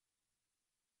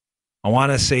 I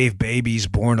want to save babies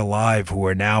born alive who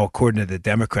are now, according to the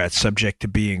Democrats, subject to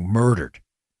being murdered.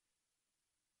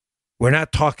 We're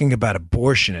not talking about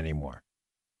abortion anymore.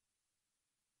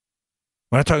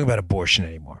 We're not talking about abortion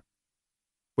anymore.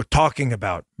 We're talking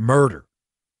about murder.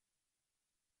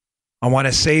 I want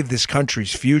to save this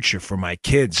country's future for my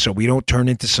kids so we don't turn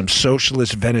into some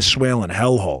socialist Venezuelan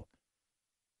hellhole.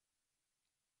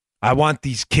 I want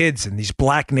these kids in these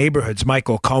black neighborhoods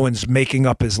Michael Cohen's making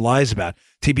up his lies about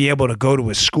to be able to go to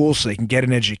a school so they can get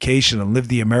an education and live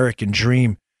the American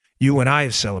dream you and I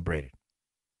have celebrated.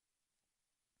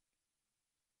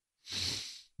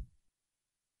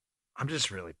 I'm just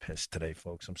really pissed today,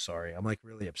 folks. I'm sorry. I'm like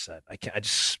really upset.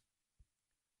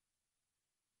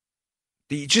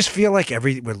 Do you just feel like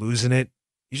we're losing it?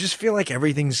 You just feel like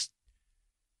everything's...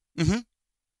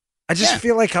 I just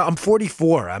feel like I'm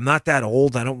 44. I'm not that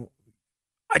old.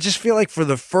 I just feel like for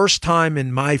the first time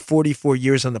in my 44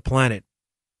 years on the planet,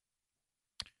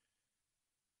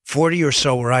 40 or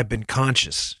so where I've been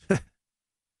conscious,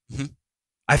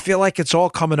 I feel like it's all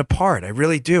coming apart. I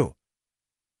really do.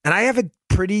 And I have a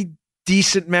pretty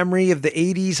decent memory of the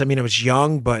 80s. I mean, I was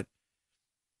young, but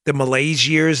the malaise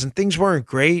years and things weren't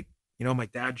great. You know, my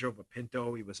dad drove a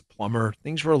Pinto. He was a plumber.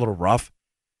 Things were a little rough.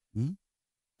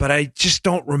 But I just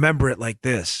don't remember it like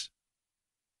this.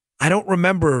 I don't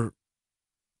remember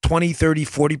 20, 30,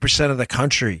 40% of the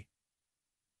country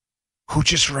who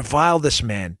just revile this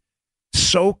man,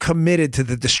 so committed to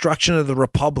the destruction of the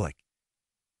republic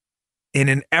in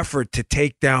an effort to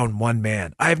take down one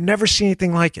man. I have never seen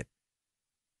anything like it.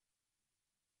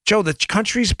 Joe, the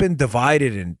country's been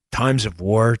divided in times of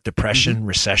war, depression,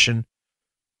 recession.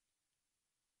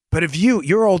 But if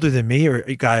you're older than me, or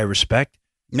a guy I respect.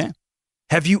 Yeah.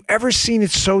 Have you ever seen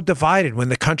it so divided when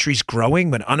the country's growing,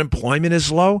 when unemployment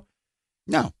is low?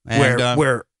 No. And,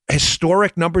 where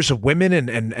historic numbers of women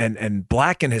and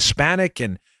black and Hispanic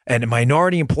and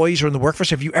minority employees are in the workforce.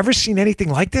 Have you ever seen anything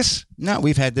like this? No,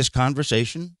 we've had this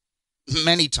conversation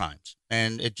many times,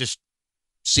 and it just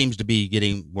seems to be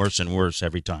getting worse and worse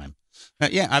every time.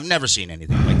 Yeah, I've never seen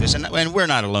anything like this, and we're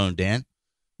not alone, Dan.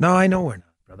 No, I know we're not.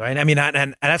 I mean,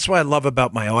 and that's what I love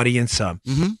about my audience.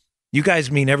 You guys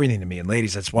mean everything to me, and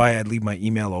ladies, that's why I leave my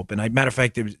email open. Matter of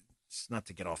fact, it's not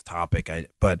to get off topic,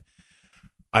 but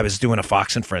I was doing a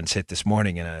Fox and Friends hit this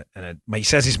morning, and he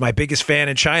says he's my biggest fan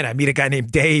in China. I meet a guy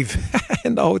named Dave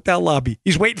in the hotel lobby.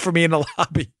 He's waiting for me in the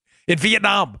lobby in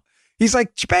Vietnam. He's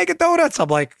like, bag of donuts. I'm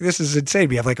like, this is insane.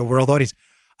 We have like a world audience.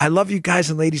 I love you guys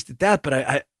and ladies to death,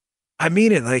 but I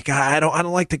mean it. Like I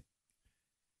don't like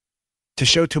to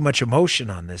show too much emotion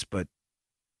on this, but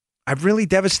I'm really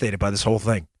devastated by this whole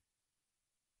thing.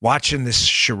 Watching this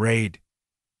charade.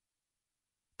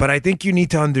 But I think you need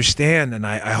to understand, and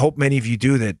I hope many of you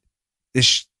do, that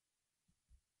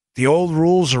the old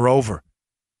rules are over.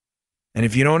 And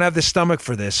if you don't have the stomach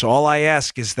for this, all I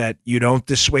ask is that you don't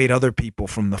dissuade other people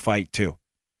from the fight too.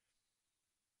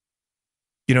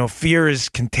 You know, fear is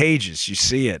contagious. You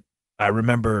see it. I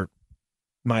remember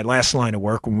my last line of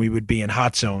work when we would be in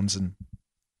hot zones, and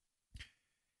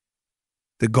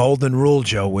the golden rule,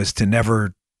 Joe, was to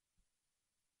never,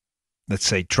 let's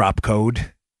say, drop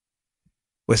code.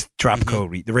 Was drop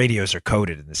code. The radios are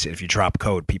coded in the city. If you drop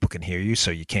code, people can hear you,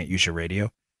 so you can't use your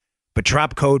radio. But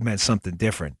drop code meant something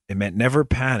different. It meant never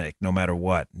panic, no matter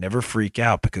what. Never freak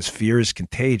out, because fear is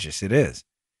contagious. It is.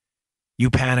 You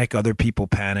panic, other people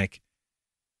panic.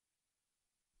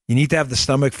 You need to have the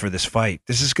stomach for this fight.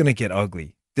 This is going to get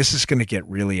ugly. This is going to get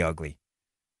really ugly.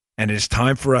 And it is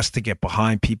time for us to get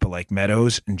behind people like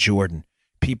Meadows and Jordan,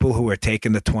 people who are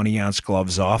taking the 20-ounce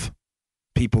gloves off,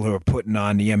 people who are putting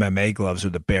on the MMA gloves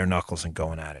with the bare knuckles and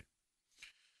going at it.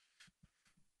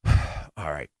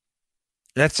 All right.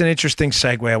 That's an interesting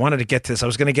segue. I wanted to get to this. I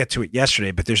was going to get to it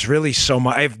yesterday, but there's really so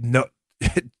much. I have no.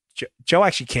 Joe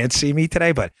actually can't see me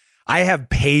today, but I have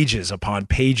pages upon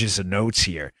pages of notes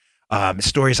here.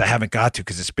 Stories I haven't got to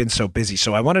because it's been so busy.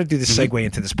 So I wanted to do this segue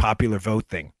into this popular vote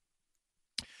thing.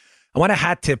 I want to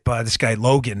hat tip this guy,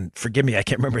 Logan. Forgive me, I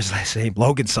can't remember his last name.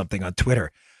 Logan something on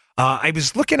Twitter. I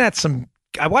was looking at some.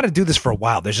 I want to do this for a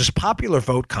while. There's this popular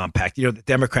vote compact. You know, the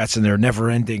Democrats in their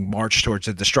never-ending march towards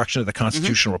the destruction of the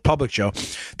constitutional republic, Joe,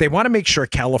 they want to make sure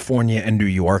California and New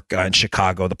York and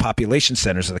Chicago, the population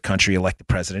centers of the country, elect the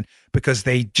president because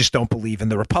they just don't believe in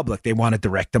the republic. They want a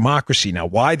direct democracy. Now,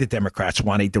 why the Democrats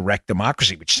want a direct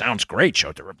democracy, which sounds great,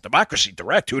 Joe, democracy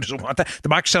direct. Who doesn't want that?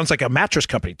 Democracy sounds like a mattress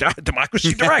company.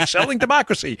 Democracy direct, selling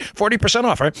democracy, 40%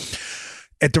 off, right?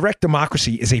 A direct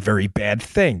democracy is a very bad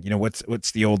thing. You know,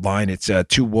 what's the old line? It's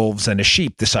two wolves and a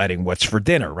sheep deciding what's for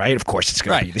dinner, right? Of course, it's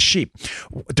going to be the sheep.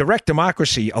 Direct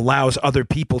democracy allows other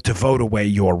people to vote away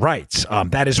your rights.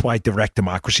 That is why direct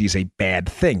democracy is a bad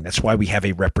thing. That's why we have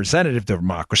a representative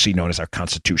democracy known as our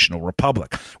constitutional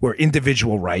republic, where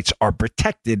individual rights are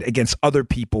protected against other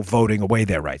people voting away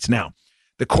their rights. Now,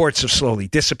 the courts have slowly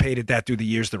dissipated that through the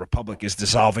years. The republic is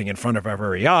dissolving in front of our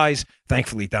very eyes.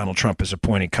 Thankfully, Donald Trump is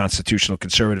appointing constitutional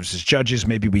conservatives as judges.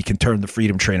 Maybe we can turn the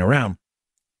freedom train around.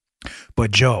 But,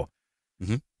 Joe,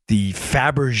 the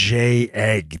Fabergé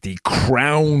egg, the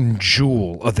crown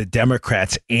jewel of the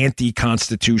Democrats'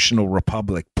 anti-constitutional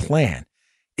republic plan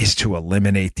is to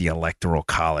eliminate the Electoral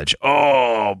College.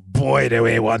 Oh, boy, do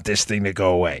we want this thing to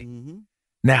go away.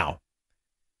 Now,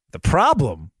 the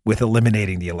problem with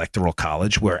eliminating the Electoral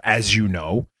College, where, as you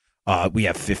know, we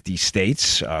have 50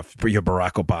 states. For your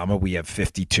Barack Obama, we have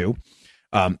 52.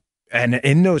 And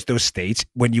in those states,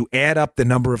 when you add up the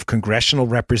number of congressional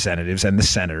representatives and the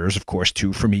senators, of course,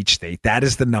 2 from each state, that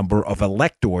is the number of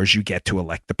electors you get to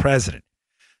elect the president.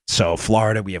 So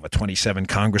Florida, we have 27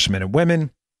 congressmen and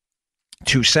women,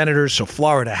 2 senators. So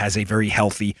Florida has a very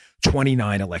healthy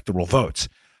 29 electoral votes.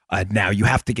 Now, you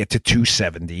have to get to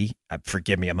 270.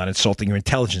 Forgive me, I'm not insulting your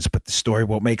intelligence, but the story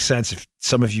won't make sense if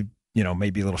some of you, may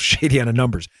be a little shady on the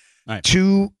numbers. Right.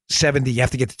 270, you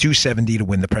have to get to 270 to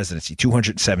win the presidency,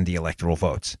 270 electoral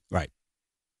votes. Right.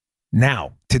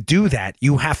 Now, to do that,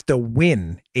 you have to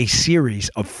win a series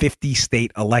of 50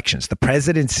 state elections. The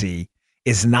presidency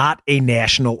is not a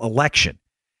national election.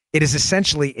 It is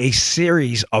essentially a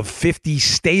series of 50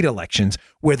 state elections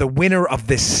where the winner of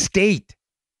the state,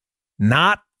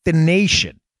 not the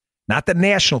nation, not the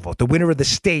national vote, the winner of the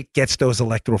state gets those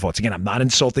electoral votes. Again, I'm not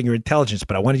insulting your intelligence,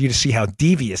 but I wanted you to see how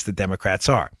devious the Democrats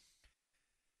are.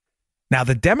 Now,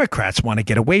 the Democrats want to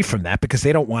get away from that because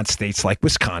they don't want states like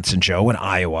Wisconsin, Joe, and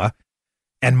Iowa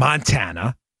and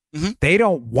Montana. They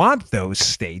don't want those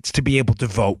states to be able to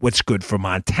vote what's good for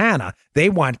Montana. They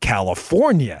want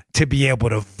California to be able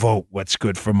to vote what's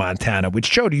good for Montana,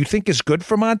 which, Joe, do you think is good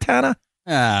for Montana?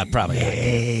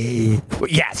 Probably.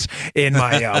 Yes, in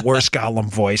my worst Gollum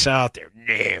voice out there.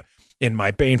 No. In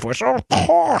my Bane voice, of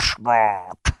course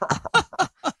not.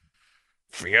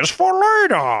 Fears for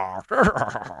later.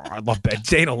 I love Ben.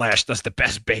 Dana Lash does the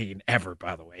best Bane ever,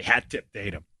 by the way. Hat tip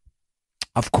Dana.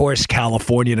 Of course,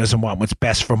 California doesn't want what's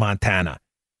best for Montana.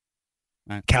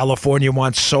 Right. California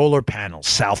wants solar panels.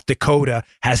 South Dakota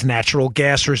has natural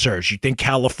gas reserves. You think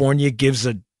California gives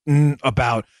a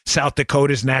about South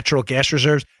Dakota's natural gas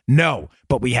reserves? No,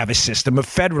 but we have a system of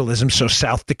federalism so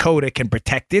South Dakota can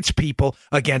protect its people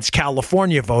against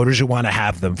California voters who want to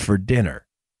have them for dinner.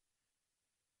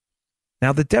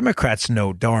 Now, the Democrats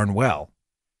know darn well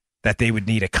that they would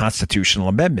need a constitutional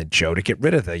amendment, Joe, to get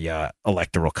rid of the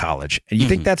Electoral College. And you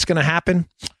think that's going to happen?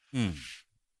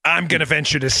 I'm going to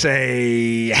venture to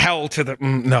say hell to the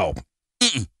no.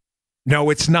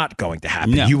 No, it's not going to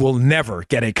happen. No. You will never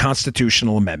get a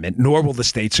constitutional amendment, nor will the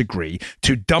states agree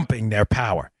to dumping their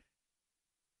power.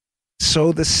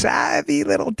 So the savvy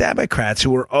little Democrats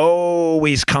who are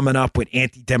always coming up with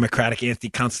anti-democratic,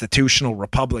 anti-constitutional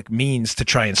republic means to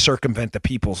try and circumvent the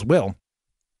people's will,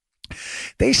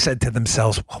 they said to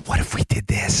themselves, well, what if we did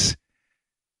this?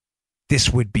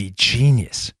 This would be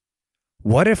genius.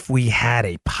 What if we had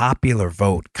a popular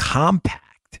vote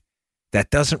compact that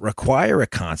doesn't require a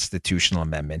constitutional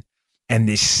amendment, and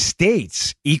the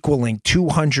states equaling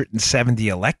 270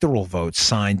 electoral votes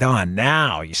signed on?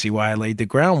 Now, you see why I laid the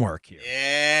groundwork here.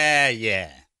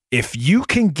 Yeah. If you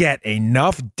can get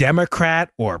enough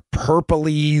Democrat or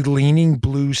purpley leaning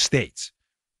blue states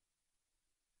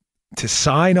to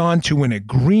sign on to an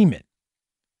agreement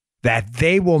that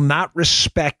they will not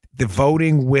respect the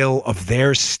voting will of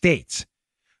their states,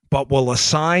 but will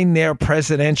assign their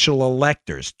presidential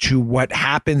electors to what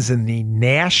happens in the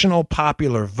national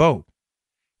popular vote,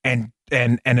 and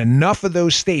enough of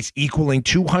those states equaling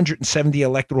 270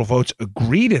 electoral votes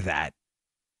agree to that,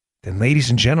 then, ladies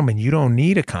and gentlemen, you don't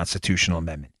need a constitutional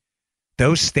amendment.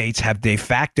 Those states have de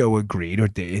facto agreed, or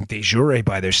de jure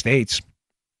by their states,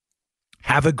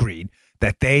 have agreed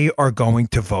that they are going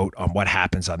to vote on what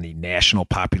happens on the national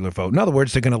popular vote. In other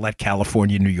words, they're going to let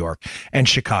California, New York, and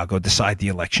Chicago decide the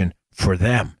election for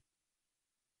them.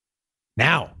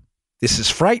 Now, this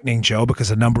is frightening, Joe, because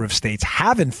a number of states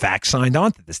have, in fact, signed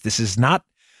on to this. This is not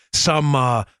some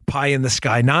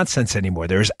pie-in-the-sky nonsense anymore.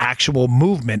 There is actual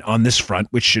movement on this front,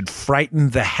 which should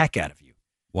frighten the heck out of you.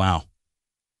 Wow.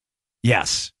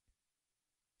 Yes.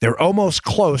 They're almost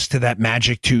close to that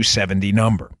magic 270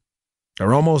 number.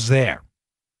 They're almost there.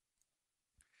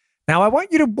 Now, I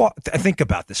want you to think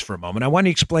about this for a moment. I want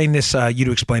to explain this, you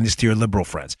to explain this to your liberal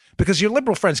friends, because your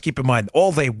liberal friends, keep in mind,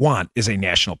 all they want is a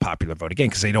national popular vote, again,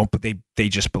 because they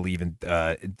just believe in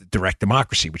direct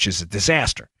democracy, which is a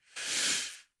disaster.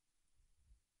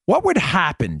 What would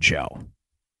happen, Joe,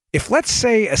 if, let's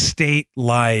say, a state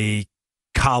like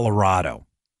Colorado,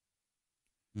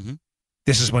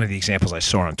 this is one of the examples I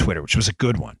saw on Twitter, which was a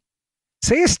good one.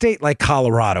 Say a state like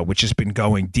Colorado, which has been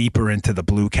going deeper into the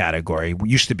blue category,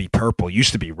 used to be purple,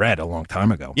 used to be red a long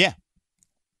time ago. Yeah.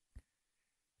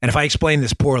 And if I explain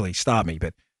this poorly, stop me.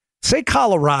 But say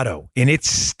Colorado in its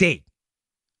state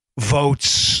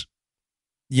votes,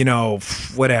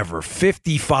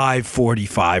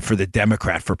 55-45 for the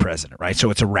Democrat for president, right? So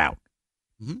it's a rout.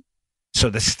 Mm-hmm. So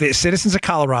the citizens of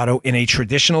Colorado in a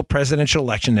traditional presidential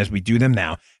election, as we do them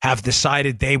now, have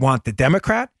decided they want the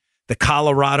Democrat. The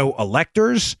Colorado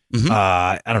electors,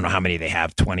 I don't know how many they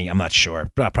have, 20, I'm not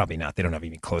sure. Probably not. They don't have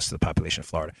even close to the population of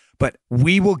Florida. But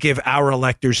we will give our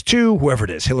electors to whoever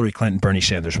it is, Hillary Clinton, Bernie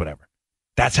Sanders, whatever.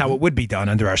 That's how it would be done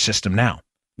under our system now.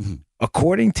 Mm-hmm.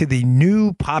 According to the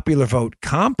new popular vote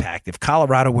compact, if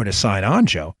Colorado were to sign on,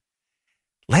 Joe,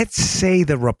 let's say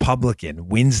the Republican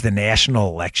wins the national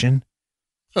election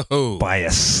by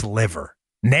a sliver.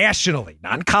 Nationally,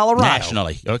 not in Colorado.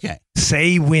 Nationally, okay.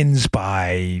 Say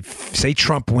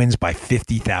Trump wins by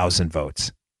 50,000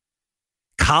 votes.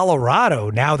 Colorado,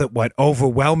 now that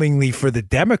overwhelmingly for the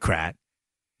Democrat,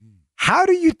 how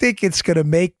do you think it's going to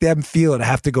make them feel to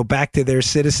have to go back to their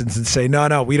citizens and say,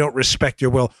 no, we don't respect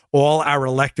your will. All our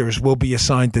electors will be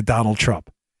assigned to Donald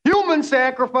Trump. Human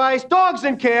sacrifice, dogs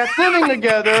and cats living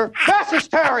together, mass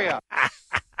hysteria.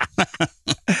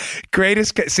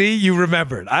 Greatest. See, you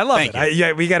remembered. I love it.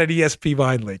 Yeah, we got an ESP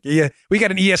mind link. Yeah, we got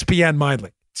an ESPN mind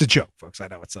link. It's a joke, folks. I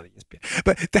know it's not ESPN,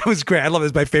 but that was great. I love it.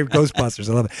 It's my favorite Ghostbusters.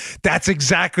 I love it. That's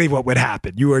exactly what would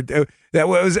happen. You were that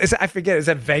was. I forget. Is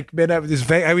that Venkman?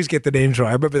 I always get the names wrong.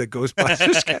 I remember the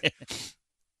Ghostbusters guy.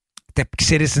 The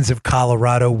citizens of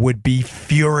Colorado would be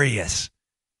furious.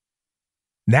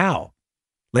 Now,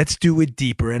 let's do a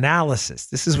deeper analysis.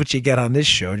 This is what you get on this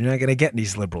show. You're not going to get in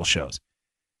these liberal shows.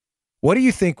 What do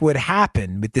you think would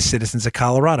happen with the citizens of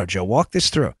Colorado, Joe? Walk this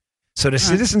through. So the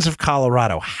citizens of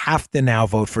Colorado have to now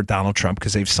vote for Donald Trump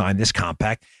because they've signed this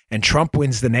compact, and Trump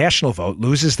wins the national vote,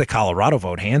 loses the Colorado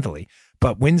vote handily,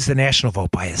 but wins the national vote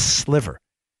by a sliver.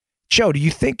 Joe, do you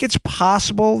think it's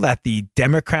possible that the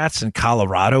Democrats in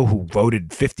Colorado who voted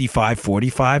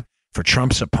 55-45 for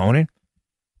Trump's opponent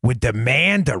would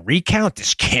demand a recount?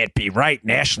 This can't be right.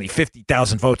 Nationally,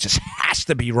 50,000 votes. This has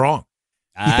to be wrong.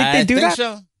 You think they do that?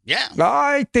 So. Yeah.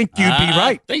 I think you'd be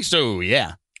right. I think so,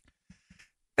 yeah.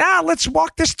 Now, let's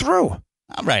walk this through.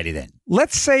 All righty then.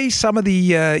 Let's say some of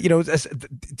the,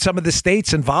 some of the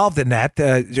states involved in that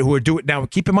who are doing now.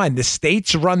 Keep in mind, the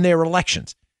states run their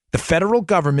elections. The federal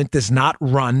government does not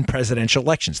run presidential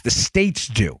elections. The states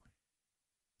do.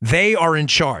 They are in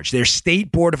charge. Their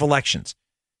state board of elections.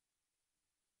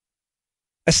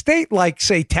 A state like,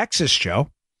 say, Texas, Joe,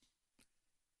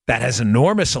 that has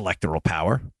enormous electoral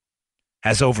power,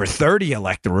 has over 30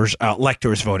 electors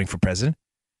voting for president.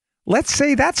 Let's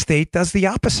say that state does the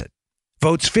opposite,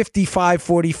 votes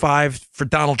 55-45 for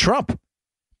Donald Trump.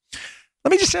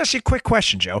 Let me just ask you a quick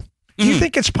question, Joe. Do you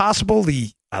think it's possible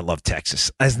I love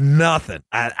Texas as nothing.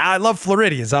 I love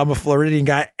Floridians. I'm a Floridian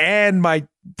guy and my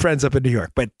friends up in New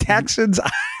York. But Texans,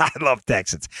 I love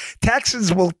Texans.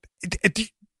 Texans will,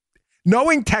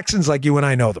 knowing Texans like you and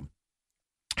I know them,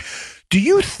 do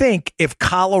you think if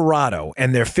Colorado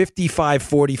and their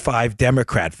 55-45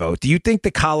 Democrat vote, do you think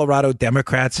the Colorado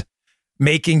Democrats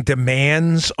making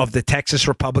demands of the Texas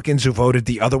Republicans who voted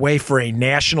the other way for a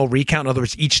national recount? In other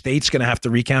words, each state's going to have to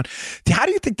recount. How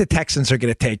do you think the Texans are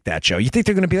going to take that, Joe? You think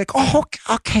they're going to be like, oh,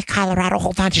 okay, Colorado,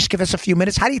 hold on, just give us a few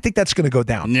minutes? How do you think that's going to go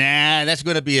down? Nah, that's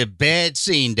going to be a bad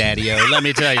scene, Daddy-O. Let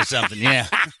me tell you something. Yeah.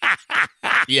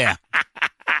 Yeah.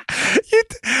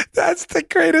 That's the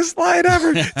greatest line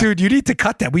ever. Dude, you need to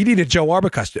cut that. We need a Joe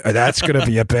Arbuckle. That's going to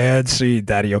be a bad scene,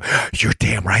 Daddy-O. You're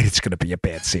damn right it's going to be a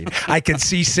bad scene. I can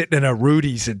see sitting in a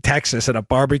Rudy's in Texas at a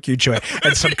barbecue joint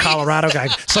and some Colorado guy,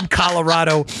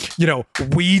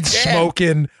 weed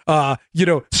smoking,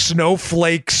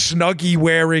 snowflake, Snuggie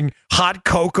wearing, hot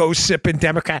cocoa sipping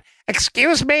Democrat.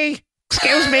 Excuse me,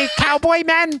 cowboy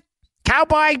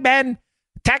men,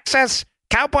 Texas,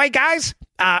 cowboy guys.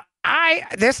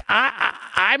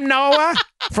 I'm Noah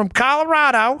from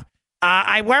Colorado.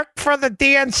 I work for the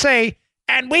DNC,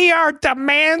 and we are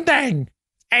demanding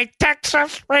a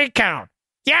Texas recount.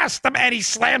 Yes, and he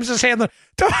slams his hand.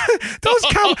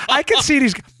 I can see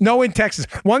these. No, in Texas,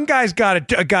 one guy's got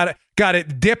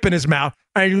it dip in his mouth,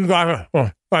 and you got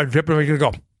dip it. You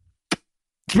go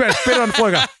spit on the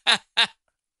floor. Go,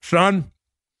 son,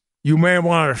 you may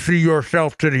want to see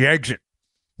yourself to the exit.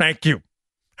 Thank you.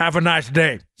 Have a nice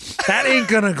day. That ain't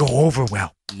going to go over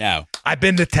well. No. I've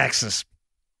been to Texas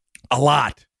a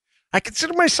lot. I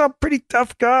consider myself a pretty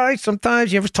tough guy.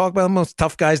 Sometimes you ever talk about most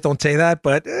tough guys don't say that,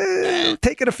 but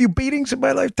taking a few beatings in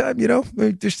my lifetime,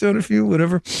 just doing a few,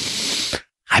 whatever.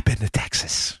 I've been to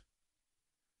Texas.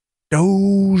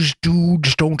 Those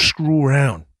dudes don't screw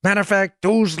around. Matter of fact,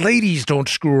 those ladies don't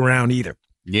screw around either.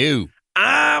 No.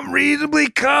 I'm reasonably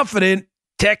confident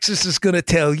Texas is going to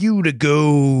tell you to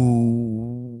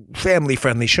go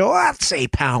family-friendly show. I'd say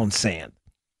pound sand.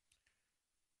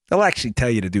 They'll actually tell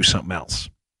you to do something else.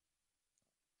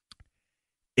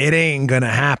 It ain't going to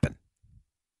happen.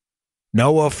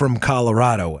 Noah from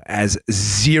Colorado has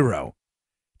zero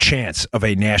chance of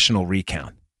a national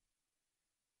recount.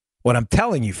 What I'm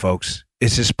telling you, folks,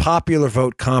 is this popular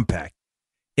vote compact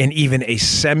in even a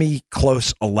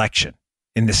semi-close election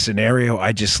in the scenario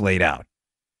I just laid out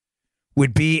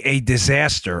would be a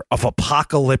disaster of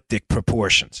apocalyptic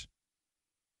proportions.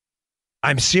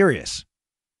 I'm serious.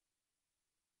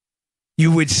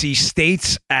 You would see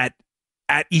states at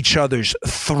each other's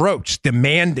throats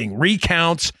demanding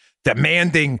recounts,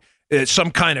 demanding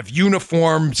some kind of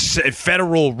uniform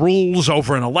federal rules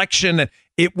over an election.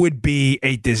 It would be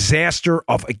a disaster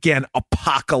of, again,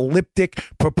 apocalyptic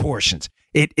proportions.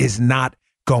 It is not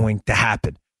going to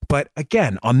happen. But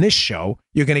again, on this show,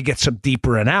 you're going to get some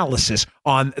deeper analysis.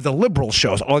 On the liberal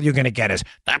shows, all you're going to get is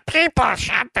the people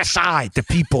should decide. The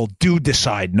people do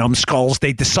decide, numbskulls.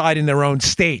 They decide in their own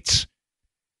states.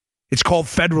 It's called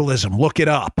federalism. Look it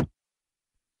up.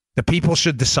 The people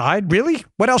should decide? Really?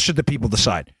 What else should the people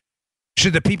decide?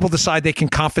 Should the people decide they can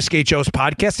confiscate Joe's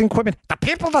podcasting equipment? The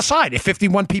people decide. If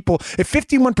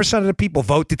 51% of the people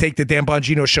vote to take the Dan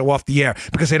Bongino show off the air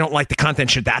because they don't like the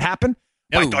content, should that happen?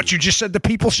 No. I thought you just said the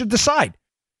people should decide.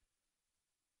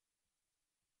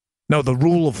 No, the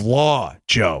rule of law,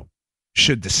 Joe,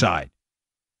 should decide.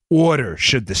 Order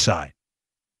should decide.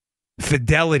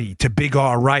 Fidelity to big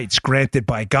R rights granted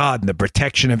by God and the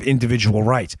protection of individual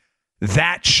rights.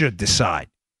 That should decide.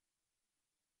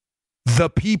 The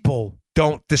people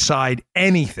don't decide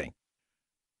anything.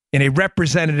 In a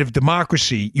representative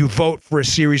democracy, you vote for a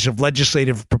series of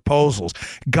legislative proposals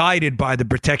guided by the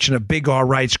protection of big R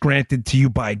rights granted to you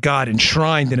by God,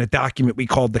 enshrined in a document we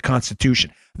call the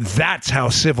Constitution. That's how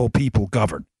civil people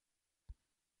govern.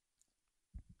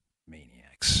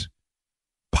 Maniacs.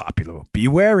 Popular. Be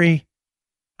wary.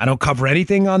 I don't cover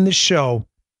anything on this show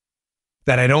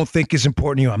that I don't think is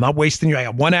important to you. I'm not wasting you. I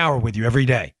got 1 hour with you every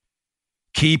day.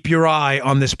 Keep your eye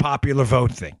on this popular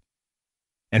vote thing.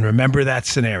 And remember that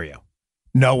scenario.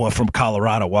 Noah from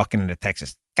Colorado walking into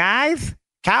Texas. Guys,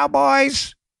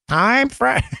 cowboys, time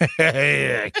for...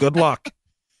 Good luck.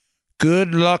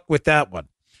 Good luck with that one.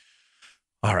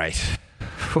 All right.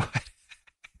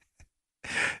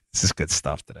 This is good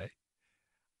stuff today.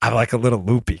 I'm like a little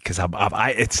loopy because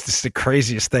it's just the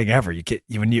craziest thing ever.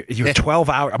 You're 12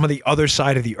 hours. I'm on the other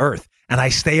side of the earth, and I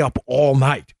stay up all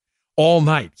night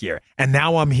here. And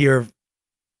now I'm here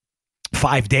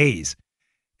 5 days,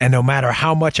 and no matter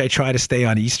how much I try to stay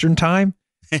on Eastern time,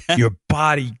 your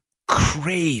body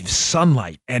craves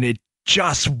sunlight, and it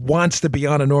just wants to be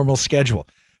on a normal schedule.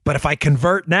 But if I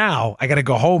convert now, I got to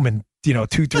go home in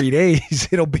 2-3 days.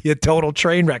 It'll be a total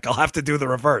train wreck. I'll have to do the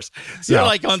reverse. You're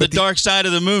like on the dark side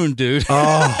of the moon, dude.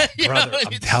 Oh, brother,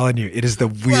 I'm telling you, it is the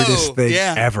weirdest thing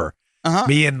ever. Uh-huh.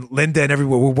 Me and Linda and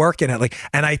everyone, we're working at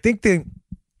and I think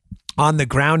on the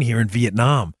ground here in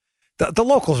Vietnam, the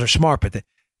locals are smart, but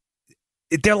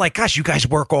they're like, gosh, you guys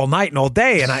work all night and all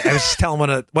day. And I was telling one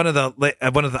of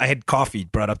the I had coffee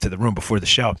brought up to the room before the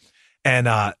show, and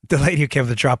the lady who came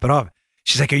to drop it off,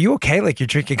 she's like, are you okay? Like, you're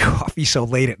drinking coffee so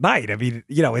late at night. I mean,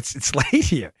 it's late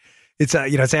here. It's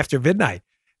it's after midnight.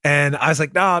 And I was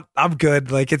like, no, I'm good.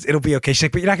 Like, it'll be okay. She's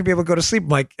like, but you're not gonna be able to go to sleep. I'm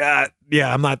like,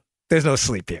 yeah, I'm not. There's no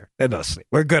sleep here. There's no sleep.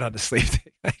 We're good on the sleep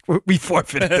thing. Like, we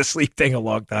forfeited the sleep thing a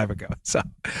long time ago. So,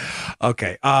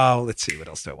 okay. Let's see. What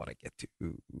else do I want to get to?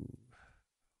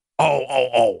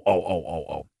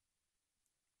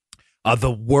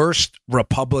 The worst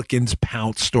Republicans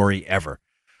pounce story ever.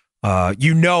 I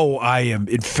am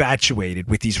infatuated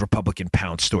with these Republican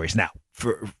pounce stories. Now,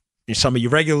 for some of you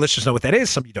regular listeners know what that is.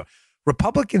 Some of you don't.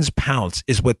 Republicans pounce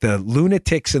is what the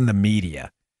lunatics in the media,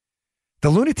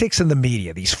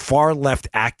 these far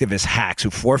left activist hacks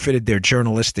who forfeited their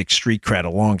journalistic street cred a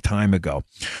long time ago,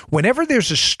 whenever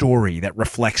there's a story that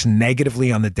reflects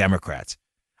negatively on the Democrats,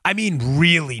 I mean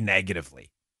really negatively,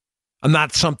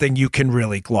 not something you can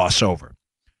really gloss over.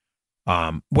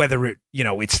 Whether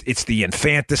it's the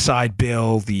infanticide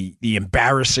bill, the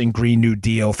embarrassing Green New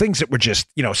Deal, things that were just,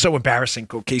 so embarrassing.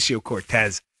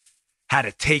 Ocasio-Cortez had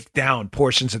to take down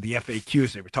portions of the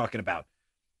FAQs. They were talking about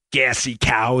gassy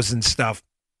cows and stuff.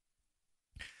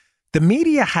 The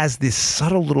media has this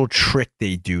subtle little trick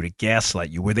they do to gaslight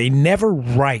you where they never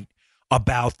write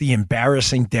about the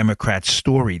embarrassing Democrat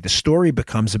story. The story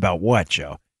becomes about what,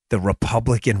 Joe? The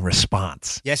Republican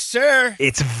response. Yes, sir.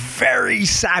 It's very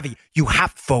savvy. You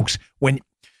have, folks,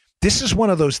 this is one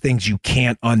of those things you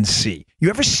can't unsee. You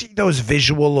ever see those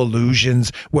visual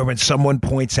illusions where when someone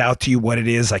points out to you what it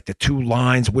is, like the two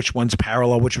lines, which one's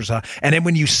parallel, which was, and then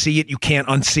when you see it, you can't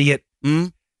unsee it.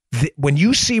 When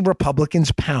you see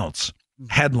Republicans pounce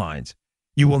headlines,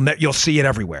 you'll see it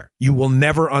everywhere. You will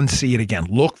never unsee it again.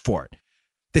 Look for it.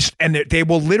 And they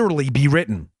will literally be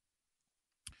written.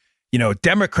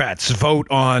 Democrats vote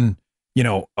on,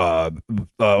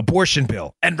 abortion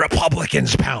bill and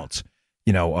Republicans pounce.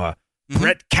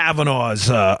 Brett Kavanaugh's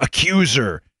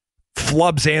accuser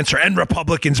flubs answer and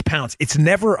Republicans pounce. It's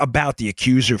never about the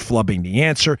accuser flubbing the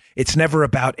answer. It's never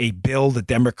about a bill the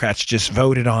Democrats just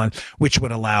voted on, which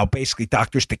would allow basically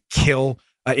doctors to kill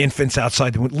infants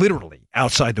outside the womb, literally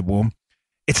outside the womb.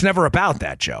 It's never about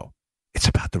that, Joe. It's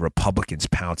about the Republicans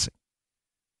pouncing.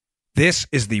 This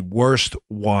is the worst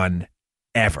one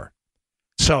ever.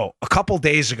 So a couple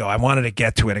days ago, I wanted to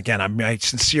get to it again. My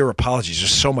sincere apologies.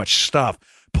 There's so much stuff.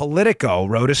 Politico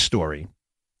wrote a story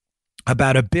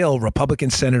about a bill Republican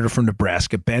Senator from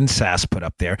Nebraska, Ben Sasse, put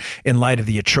up there in light of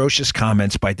the atrocious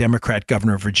comments by Democrat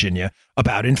Governor of Virginia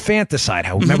about infanticide.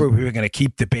 How, remember, we were going to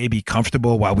keep the baby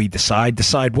comfortable while we decide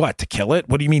what? To kill it?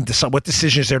 What do you mean decide? What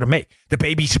decision is there to make? The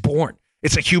baby's born.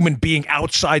 It's a human being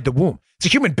outside the womb. It's a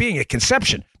human being at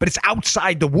conception, but it's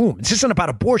outside the womb. This isn't about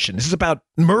abortion. This is about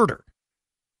murder.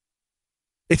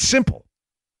 It's simple.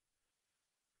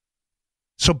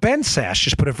 So Ben Sasse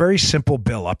just put a very simple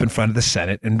bill up in front of the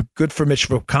Senate, and good for Mitch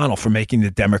McConnell for making the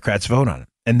Democrats vote on it.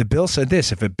 And the bill said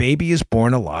this: if a baby is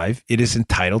born alive, it is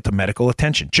entitled to medical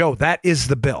attention. Joe, that is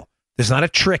the bill. There's not a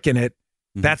trick in it.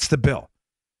 That's the bill.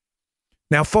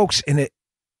 Now, folks, I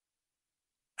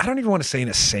don't even want to say in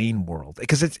a sane world,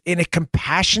 because it's in a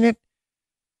compassionate,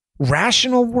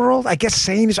 rational world. I guess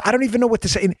sane is, I don't even know what to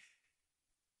say.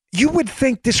 You would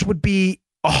think this would be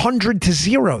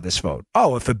 100-0, this vote.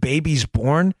 Oh, if a baby's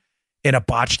born in a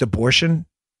botched abortion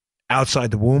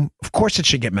outside the womb, of course it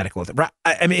should get medical attention.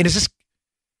 I mean, is this,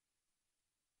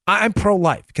 I'm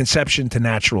pro-life, conception to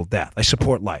natural death. I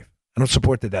support life. I don't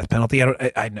support the death penalty. I'm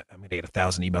going to get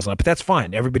 1,000 emails on it, but that's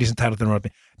fine. Everybody's entitled to their own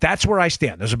opinion. That's where I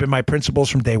stand. Those have been my principles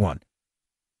from day one.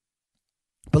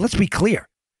 But let's be clear.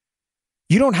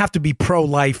 You don't have to be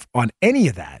pro-life on any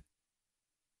of that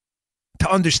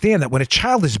to understand that when a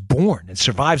child is born and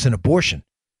survives an abortion,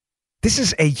 this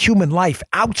is a human life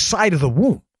outside of the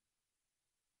womb.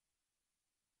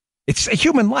 It's a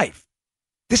human life.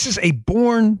 This is a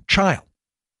born child.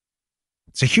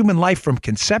 It's a human life from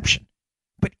conception.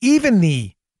 But even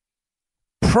the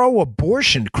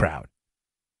pro-abortion crowd,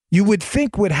 you would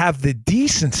think would have the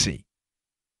decency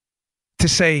to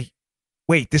say,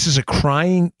 wait, this is a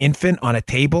crying infant on a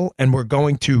table and we're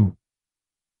going to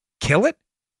kill it?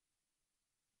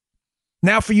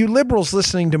 Now, for you liberals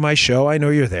listening to my show, I know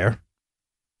you're there.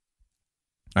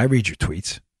 I read your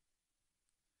tweets.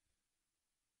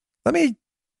 Let me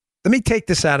take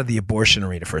this out of the abortion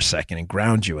arena for a second and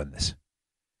ground you in this.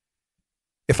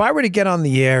 If I were to get on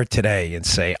the air today and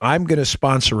say, I'm going to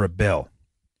sponsor a bill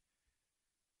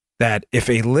that if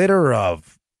a litter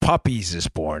of puppies is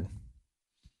born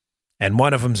and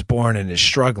one of them's born and is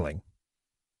struggling,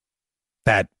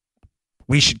 that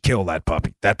we should kill that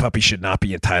puppy. That puppy should not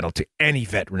be entitled to any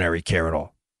veterinary care at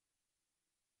all.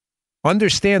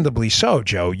 Understandably so,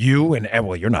 Joe. You and,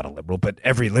 well, you're not a liberal, but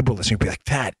every liberal listening will be like,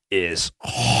 that is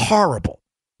horrible.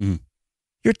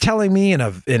 You're telling me in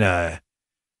a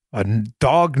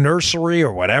dog nursery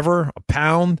or whatever, a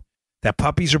pound, that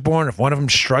puppies are born, if one of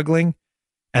them's struggling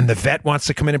and the vet wants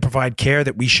to come in and provide care,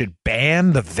 that we should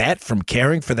ban the vet from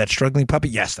caring for that struggling puppy?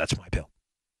 Yes, that's my bill.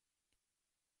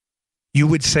 You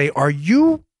would say, are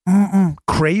you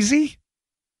crazy?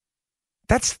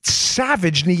 That's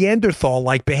savage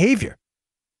Neanderthal-like behavior.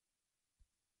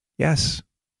 Yes,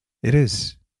 it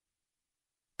is.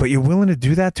 But you're willing to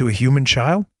do that to a human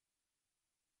child?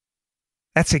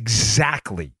 That's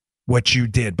exactly what you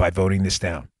did by voting this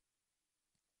down.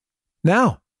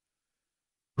 Now,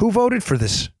 who voted for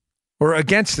this? Or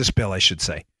against this bill, I should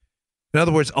say. In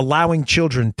other words, allowing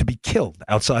children to be killed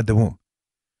outside the womb.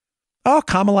 Oh,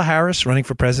 Kamala Harris running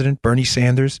for president, Bernie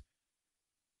Sanders,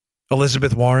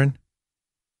 Elizabeth Warren.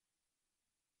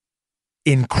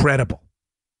 Incredible.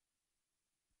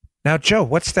 Now, Joe,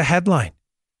 what's the headline?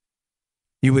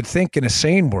 You would think in a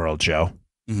sane world, Joe,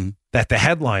 that the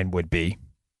headline would be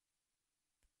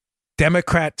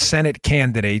Democrat Senate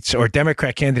candidates or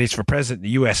Democrat candidates for president in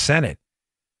the U.S. Senate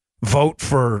vote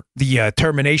for the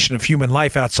termination of human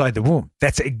life outside the womb.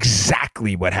 That's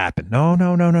exactly what happened.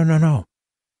 No.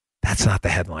 That's not the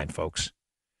headline, folks.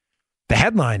 The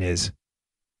headline is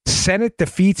Senate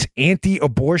defeats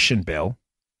anti-abortion bill.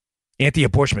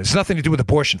 Anti-abortion bill. It's nothing to do with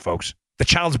abortion, folks. The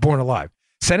child's born alive.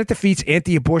 Senate defeats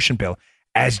anti-abortion bill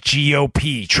as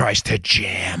GOP tries to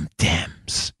jam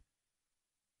Dems.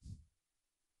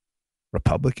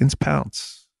 Republicans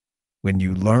pounce. When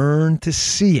you learn to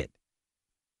see it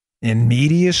in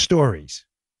media stories,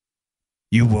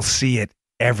 you will see it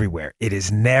everywhere. It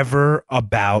is never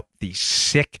about the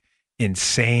sick,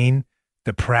 insane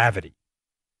depravity.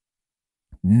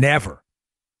 Never.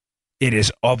 It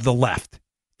is of the left.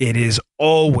 It is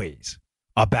always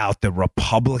about the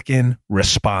Republican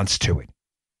response to it.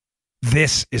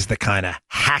 This is the kind of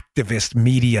hacktivist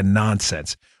media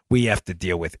nonsense we have to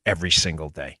deal with every single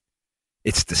day.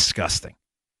 It's disgusting.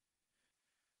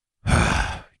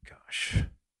 Gosh.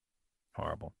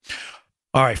 Horrible.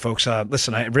 All right, folks.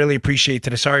 Listen, I really appreciate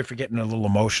today. Sorry for getting a little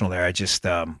emotional there. I just,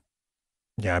 I've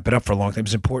been up for a long time. It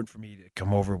was important for me to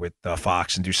come over with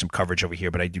Fox and do some coverage over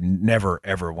here, but I do never,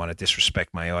 ever want to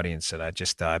disrespect my audience. And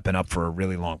I've been up for a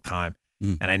really long time,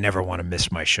 and I never want to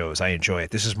miss my shows. I enjoy it.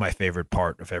 This is my favorite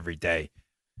part of every day,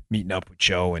 meeting up with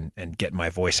Joe and getting my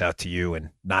voice out to you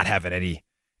and not having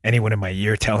anyone in my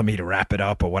ear telling me to wrap it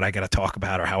up or what I got to talk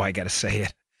about or how I got to say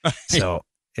it. So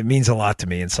it means a lot to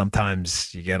me. And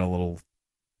sometimes you get a little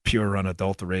pure,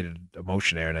 unadulterated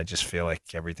emotion there, and I just feel like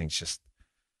everything's just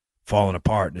falling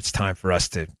apart, and it's time for us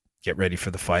to get ready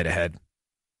for the fight ahead.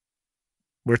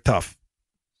 We're tough.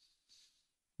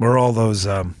 We're all those,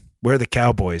 we're the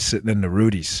cowboys sitting in the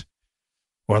Rudy's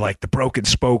or like the Broken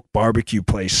Spoke barbecue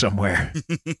place somewhere.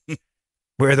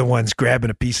 We're the ones grabbing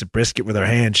a piece of brisket with our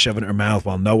hands, shoving it in our mouth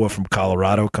while Noah from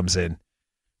Colorado comes in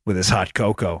with his hot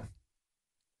cocoa.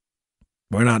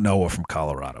 We're not Noah from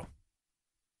Colorado.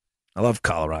 I love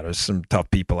Colorado. There's some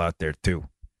tough people out there too.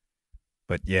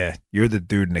 But yeah, you're the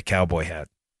dude in the cowboy hat.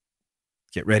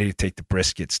 Get ready to take the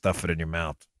brisket, stuff it in your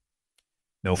mouth.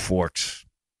 No forks.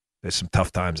 There's some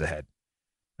tough times ahead.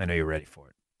 I know you're ready for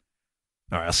it.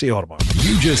 All right, I'll see you all tomorrow.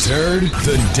 You just heard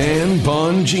the Dan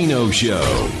Bongino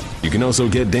Show. You can also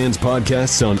get Dan's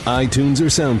podcasts on iTunes or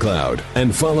SoundCloud.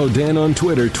 And follow Dan on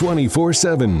Twitter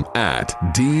 24/7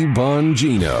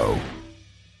 @DBongino.